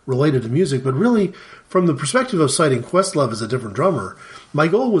issues related to music. But really, from the perspective of citing Questlove as a different drummer, my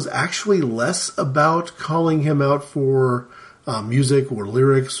goal was actually less about calling him out for music or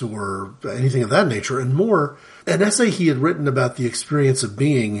lyrics or anything of that nature, and more an essay he had written about the experience of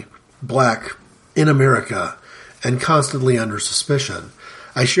being black in America and constantly under suspicion.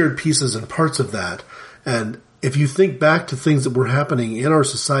 I shared pieces and parts of that, and if you think back to things that were happening in our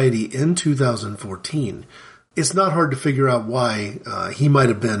society in 2014, it's not hard to figure out why he might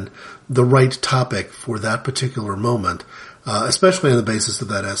have been the right topic for that particular moment, especially on the basis of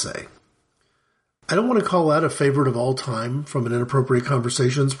that essay. I don't want to call that a favorite of all time from an Inappropriate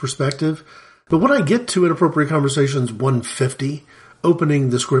Conversations perspective, but when I get to Inappropriate Conversations 150, opening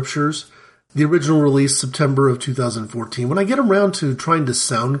the scriptures, the original release September of 2014, when I get around to trying to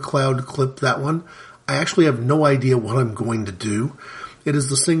SoundCloud clip that one, I actually have no idea what I'm going to do. It is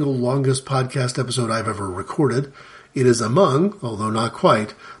the single longest podcast episode I've ever recorded. It is among, although not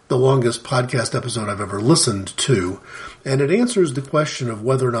quite, the longest podcast episode I've ever listened to, and it answers the question of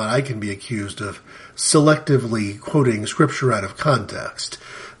whether or not I can be accused of selectively quoting scripture out of context.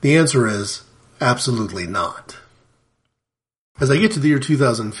 The answer is absolutely not. As I get to the year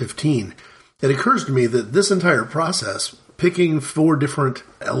 2015, it occurs to me that this entire process, picking 4 different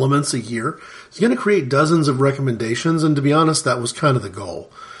elements a year, is going to create dozens of recommendations, and to be honest, that was kind of the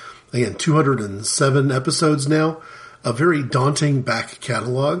goal. Again, 207 episodes now. a very daunting back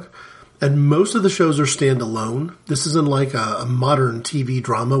catalog, and most of the shows are standalone. This isn't like a modern TV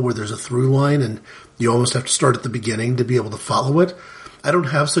drama where there's a through line and you almost have to start at the beginning to be able to follow it. I don't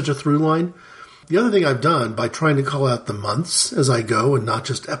have such a through line. The other thing I've done by trying to call out the months as I go and not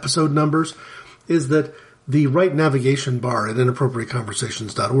just episode numbers is that the right navigation bar at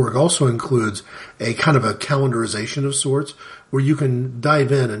inappropriateconversations.org also includes a kind of a calendarization of sorts where you can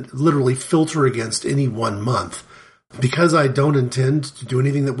dive in and literally filter against any one month. Because I don't intend to do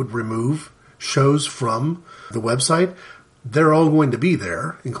anything that would remove shows from the website, they're all going to be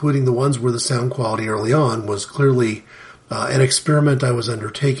there, including the ones where the sound quality early on was clearly an experiment I was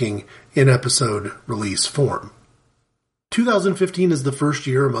undertaking in episode release form. 2015 is the first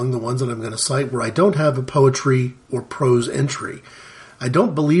year among the ones that I'm going to cite where I don't have a poetry or prose entry. I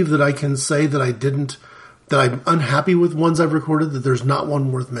don't believe that I can say that I'm unhappy with ones I've recorded, that there's not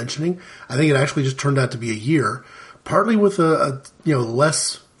one worth mentioning. I think it actually just turned out to be a year, partly with a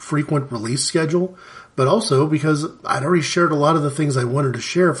less frequent release schedule, but also because I'd already shared a lot of the things I wanted to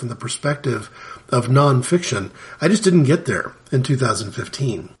share from the perspective of nonfiction. I just didn't get there in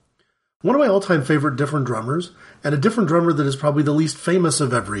 2015. One of my all-time favorite different drummers, and a different drummer that is probably the least famous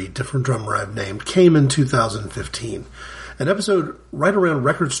of every different drummer I've named, came in 2015. An episode right around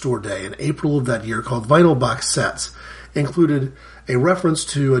Record Store Day in April of that year called Vinyl Box Sets included a reference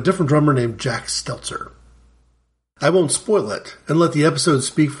to a different drummer named Jack Stelzer. I won't spoil it and let the episode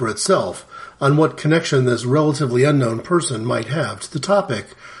speak for itself on what connection this relatively unknown person might have to the topic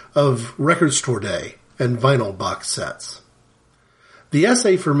of Record Store Day and vinyl box sets. The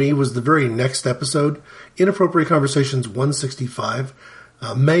essay for me was the very next episode, Inappropriate Conversations 165,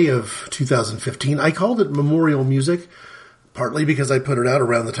 May of 2015. I called it Memorial Music, partly because I put it out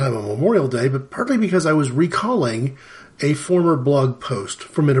around the time of Memorial Day, but partly because I was recalling a former blog post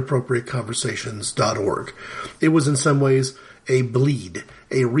from inappropriateconversations.org. It was in some ways a bleed,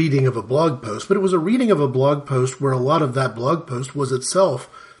 a reading of a blog post, but it was a reading of a blog post where a lot of that blog post was itself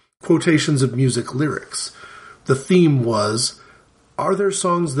quotations of music lyrics. The theme was, are there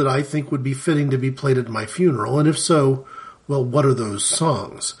songs that I think would be fitting to be played at my funeral? And if so, well, what are those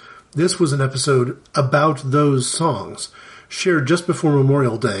songs? This was an episode about those songs, shared just before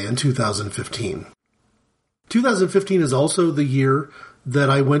Memorial Day in 2015. 2015 is also the year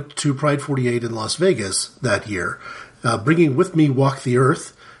that I went to Pride 48 in Las Vegas that year, bringing with me Walk the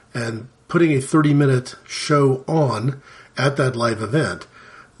Earth and putting a 30-minute show on at that live event.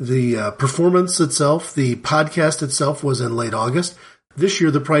 The performance itself, the podcast itself, was in late August. This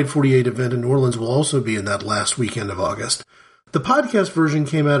year, the Pride 48 event in New Orleans will also be in that last weekend of August. The podcast version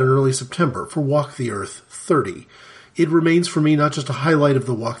came out in early September for Walk the Earth 30. It remains for me not just a highlight of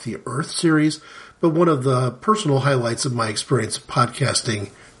the Walk the Earth series, but one of the personal highlights of my experience of podcasting,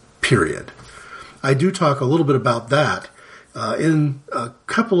 period. I do talk a little bit about that in a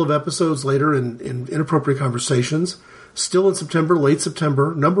couple of episodes later in Inappropriate Conversations, still in September, late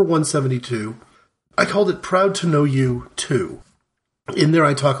September, number 172. I called it Proud to Know You 2. In there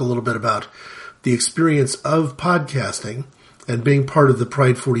I talk a little bit about the experience of podcasting and being part of the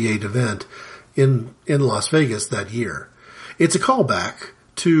Pride 48 event in Las Vegas that year. It's a callback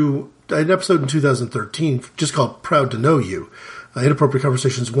to an episode in 2013 just called Proud to Know You. Inappropriate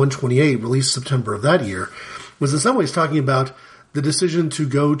Conversations 128, released September of that year, was in some ways talking about the decision to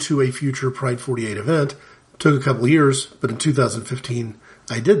go to a future Pride 48 event. Took a couple of years, but in 2015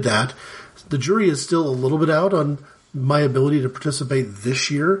 I did that. The jury is still a little bit out on my ability to participate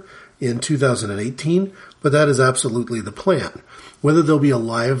this year in 2018, but that is absolutely the plan. Whether there'll be a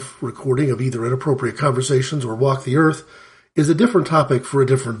live recording of either Inappropriate Conversations or Walk the Earth is a different topic for a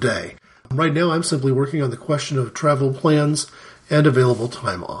different day. Right now I'm simply working on the question of travel plans and available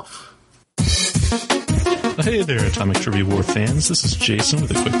time off. Hey there, Atomic Trivia War fans. This is Jason with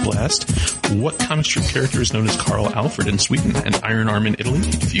a quick blast. What comic strip character is known as Carl Alfred in Sweden and Iron Arm in Italy?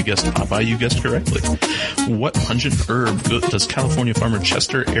 If you guessed Popeye, you guessed correctly. What pungent herb does California farmer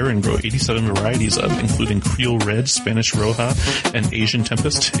Chester Aaron grow 87 varieties of, including Creole Red, Spanish Roja, and Asian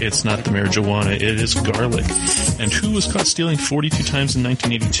Tempest? It's not the marijuana, it is garlic. And who was caught stealing 42 times in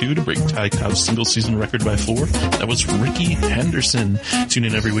 1982 to break Ty Cobb's single-season record by 4? That was Ricky Henderson. Tune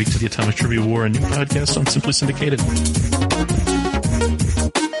in every week to the Atomic Trivia War, a new podcast on Simply Syndicated.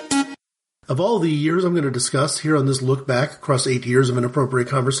 Of all the years I'm going to discuss here on this look back across 8 years of Inappropriate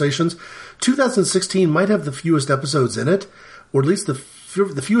Conversations, 2016 might have the fewest episodes in it, or at least the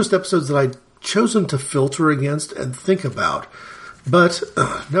fewest episodes that I'd chosen to filter against and think about. But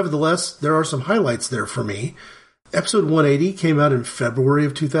nevertheless, there are some highlights there for me. Episode 180 came out in February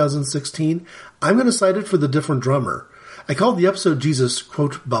of 2016. I'm going to cite it for the different drummer. I called the episode Jesus,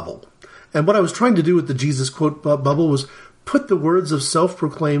 quote, Bubble. And what I was trying to do with the Jesus quote bubble was put the words of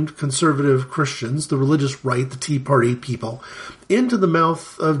self-proclaimed conservative Christians, the religious right, the Tea Party people, into the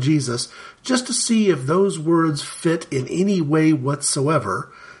mouth of Jesus just to see if those words fit in any way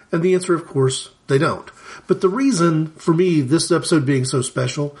whatsoever. And the answer, of course, they don't. But the reason for me this episode being so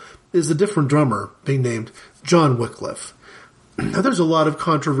special is a different drummer being named John Wycliffe. Now, there's a lot of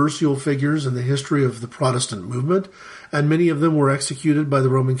controversial figures in the history of the Protestant movement, and many of them were executed by the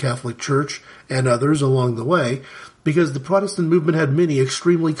Roman Catholic Church and others along the way, because the Protestant movement had many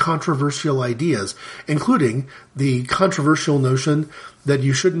extremely controversial ideas, including the controversial notion that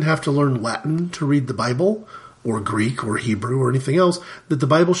you shouldn't have to learn Latin to read the Bible, or Greek, or Hebrew, or anything else, that the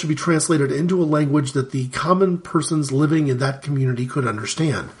Bible should be translated into a language that the common persons living in that community could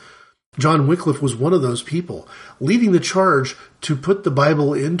understand. John Wycliffe was one of those people, leading the charge to put the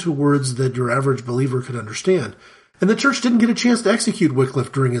Bible into words that your average believer could understand. And the church didn't get a chance to execute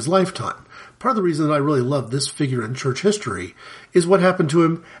Wycliffe during his lifetime. Part of the reason that I really love this figure in church history is what happened to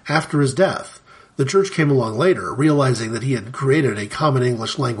him after his death. The church came along later, realizing that he had created a common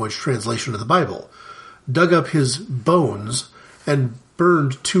English language translation of the Bible, dug up his bones, and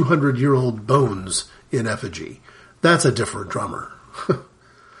burned 200-year-old bones in effigy. That's a different drummer.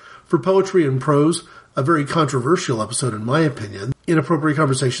 For poetry and prose, a very controversial episode in my opinion, Inappropriate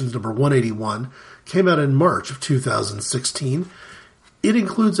Conversations number 181, came out in March of 2016. It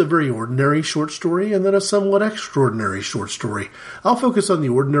includes a very ordinary short story and then a somewhat extraordinary short story. I'll focus on the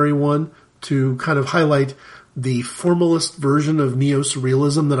ordinary one to kind of highlight the formalist version of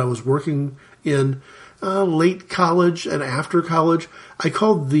neo-surrealism that I was working in late college and after college. I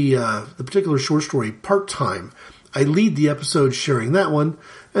called the particular short story Part-Time. I lead the episode sharing that one,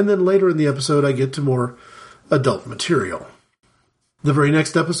 and then later in the episode I get to more adult material. The very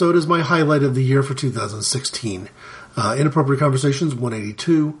next episode is my highlight of the year for 2016. Inappropriate Conversations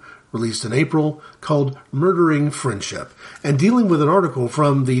 182, released in April, called Murdering Friendship, and dealing with an article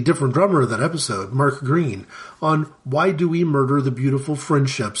from the different drummer of that episode, Mark Green, on why do we murder the beautiful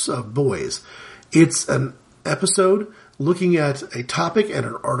friendships of boys. It's an episode looking at a topic and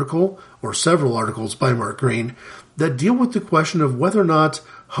an article, or several articles by Mark Green, that deal with the question of whether or not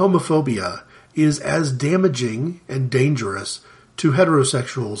homophobia is as damaging and dangerous to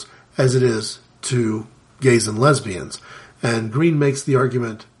heterosexuals as it is to gays and lesbians. And Green makes the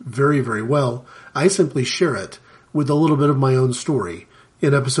argument very, very well. I simply share it with a little bit of my own story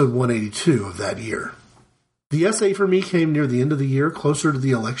in episode 182 of that year. The essay for me came near the end of the year, closer to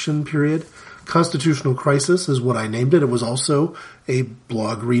the election period. Constitutional Crisis is what I named it. It was also a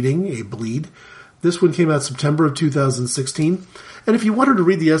blog reading, a bleed. This one came out September of 2016. And if you wanted to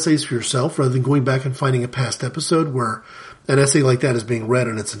read the essays for yourself, rather than going back and finding a past episode where an essay like that is being read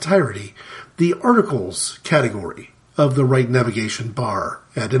in its entirety, the articles category of the Right Navigation bar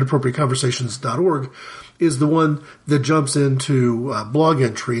at inappropriateconversations.org is the one that jumps into blog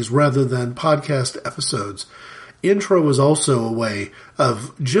entries rather than podcast episodes. Intro is also a way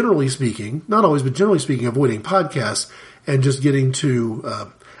of, generally speaking, not always, but generally speaking, avoiding podcasts and just getting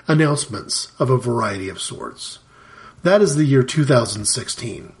to announcements of a variety of sorts. That is the year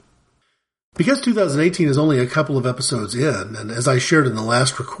 2016. Because 2018 is only a couple of episodes in, and as I shared in the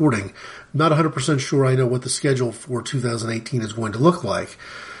last recording, I'm not 100% sure I know what the schedule for 2018 is going to look like.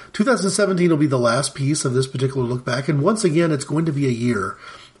 2017 will be the last piece of this particular look back, and once again, it's going to be a year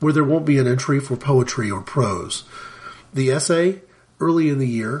where there won't be an entry for poetry or prose. The essay, early in the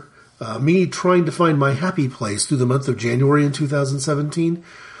year, me trying to find my happy place through the month of January in 2017,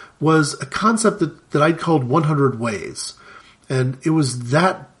 was a concept that I'd called 100 Ways. And it was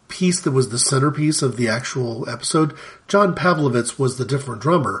that piece that was the centerpiece of the actual episode. John Pavlovitz was the different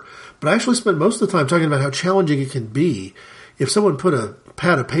drummer, but I actually spent most of the time talking about how challenging it can be if someone put a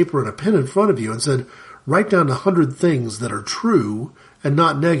pad of paper and a pen in front of you and said, write down 100 things that are true and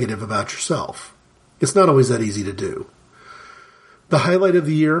not negative about yourself. It's not always that easy to do. The highlight of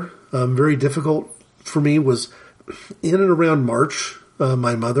the year, very difficult for me, was in and around March,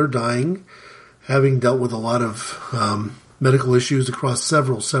 my mother dying, having dealt with a lot of medical issues across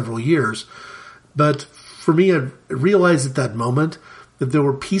several years. But for me, I realized at that moment that there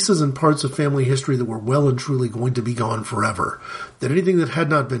were pieces and parts of family history that were well and truly going to be gone forever. That anything that had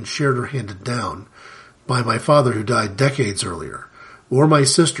not been shared or handed down by my father, who died decades earlier, or my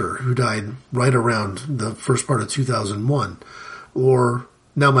sister, who died right around the first part of 2001, or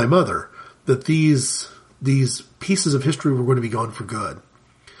now my mother, that these pieces of history were going to be gone for good.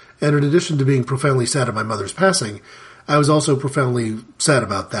 And in addition to being profoundly sad at my mother's passing, I was also profoundly sad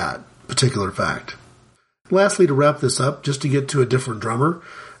about that particular fact. Lastly, to wrap this up, just to get to a different drummer,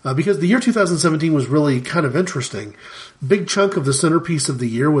 because the year 2017 was really kind of interesting. Big chunk of the centerpiece of the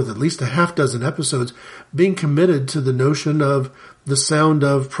year, with at least a half dozen episodes being committed to the notion of the sound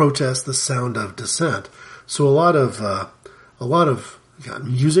of protest, the sound of dissent. So a lot of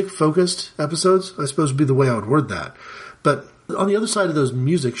music-focused episodes, I suppose would be the way I would word that. But on the other side of those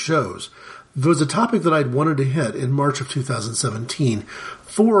music shows, there was a topic that I'd wanted to hit in March of 2017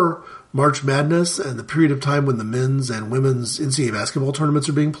 for March Madness and the period of time when the men's and women's NCAA basketball tournaments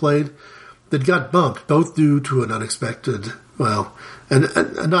are being played, that got bumped, both due to an unexpected, not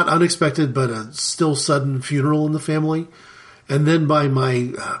unexpected, but a still sudden funeral in the family, and then by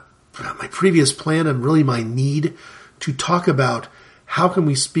my previous plan and really my need to talk about how can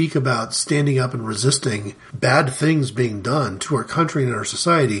we speak about standing up and resisting bad things being done to our country and our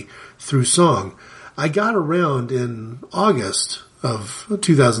society through song. I got around in August of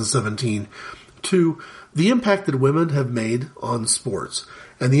 2017 to the impact that women have made on sports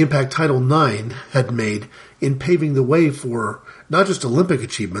and the impact Title IX had made in paving the way for not just Olympic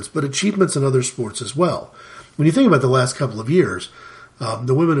achievements, but achievements in other sports as well. When you think about the last couple of years,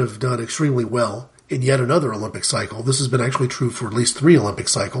 the women have done extremely well in yet another Olympic cycle. This has been actually true for at least 3 Olympic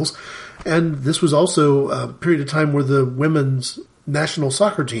cycles. And this was also a period of time where the women's national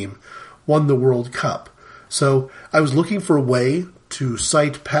soccer team won the World Cup. So I was looking for a way to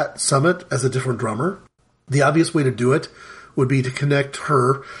cite Pat Summitt as a different drummer. The obvious way to do it would be to connect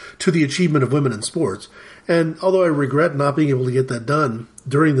her to the achievement of women in sports. And although I regret not being able to get that done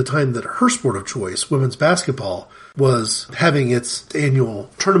during the time that her sport of choice, women's basketball, was having its annual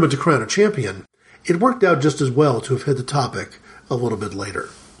tournament to crown a champion, it worked out just as well to have hit the topic a little bit later.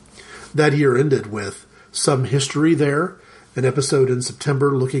 That year ended with Some History There, an episode in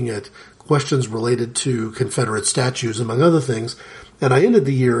September looking at questions related to Confederate statues, among other things. And I ended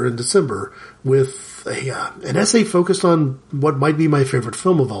the year in December with an essay focused on what might be my favorite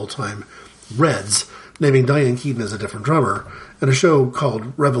film of all time, Reds, naming Diane Keaton as a different drummer, and a show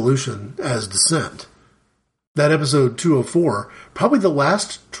called Revolution as Dissent. That episode 204, probably the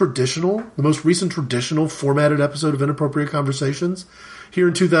most recent traditional formatted episode of Inappropriate Conversations. Here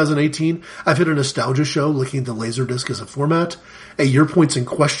in 2018, I've hit a nostalgia show looking at the Laserdisc as a format, a Your Points and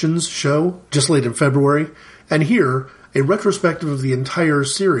Questions show just late in February, and here, a retrospective of the entire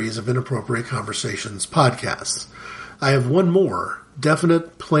series of Inappropriate Conversations podcasts. I have one more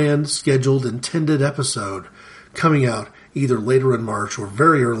definite, planned, scheduled, intended episode coming out either later in March or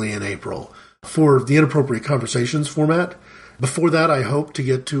very early in April for the Inappropriate Conversations format. Before that, I hope to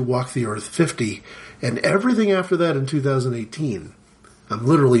get to Walk the Earth 50, and everything after that in 2018. I'm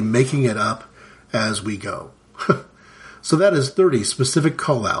literally making it up as we go. So that is 30 specific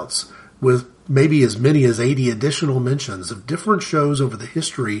call-outs with maybe as many as 80 additional mentions of different shows over the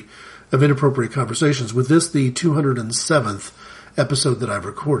history of Inappropriate Conversations, with this the 207th episode that I've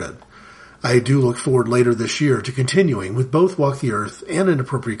recorded. I do look forward later this year to continuing with both Walk the Earth and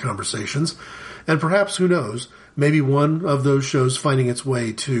Inappropriate Conversations, and perhaps, who knows, maybe one of those shows finding its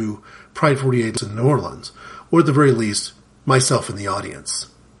way to Pride 48 in New Orleans, or at the very least, myself in the audience.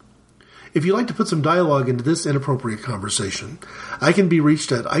 If you'd like to put some dialogue into this Inappropriate Conversation, I can be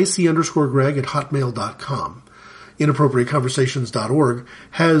reached at ic_greg@hotmail.com. Inappropriateconversations.org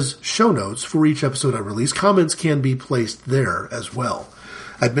has show notes for each episode I release. Comments can be placed there as well.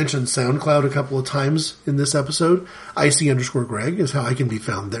 I've mentioned SoundCloud a couple of times in this episode. ic_greg is how I can be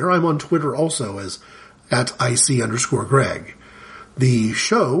found there. I'm on Twitter also as @ic_greg. The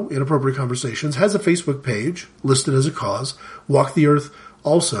show, Inappropriate Conversations, has a Facebook page listed as a cause. Walk the Earth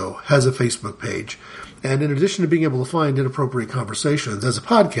also has a Facebook page. And in addition to being able to find Inappropriate Conversations as a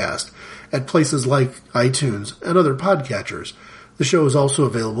podcast at places like iTunes and other podcatchers, the show is also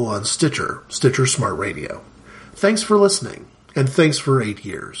available on Stitcher Smart Radio. Thanks for listening, and thanks for 8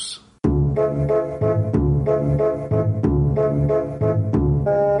 years.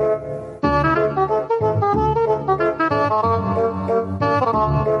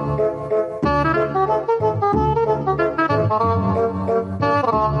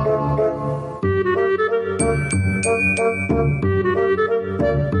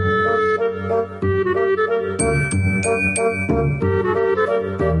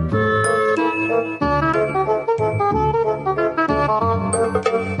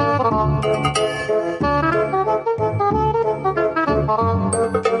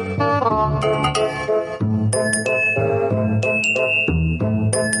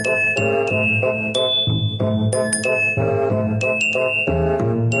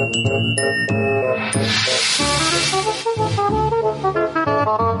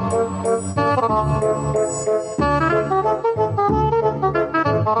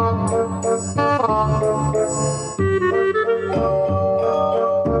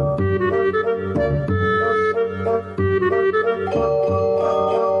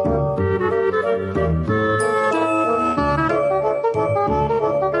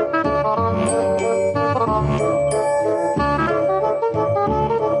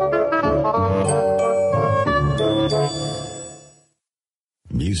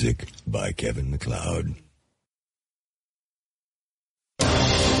 Music by Kevin MacLeod.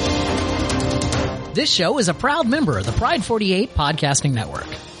 This show is a proud member of the Pride 48 Podcasting Network.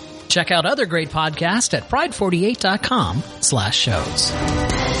 Check out other great podcasts at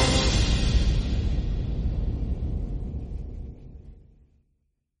pride48.com/shows.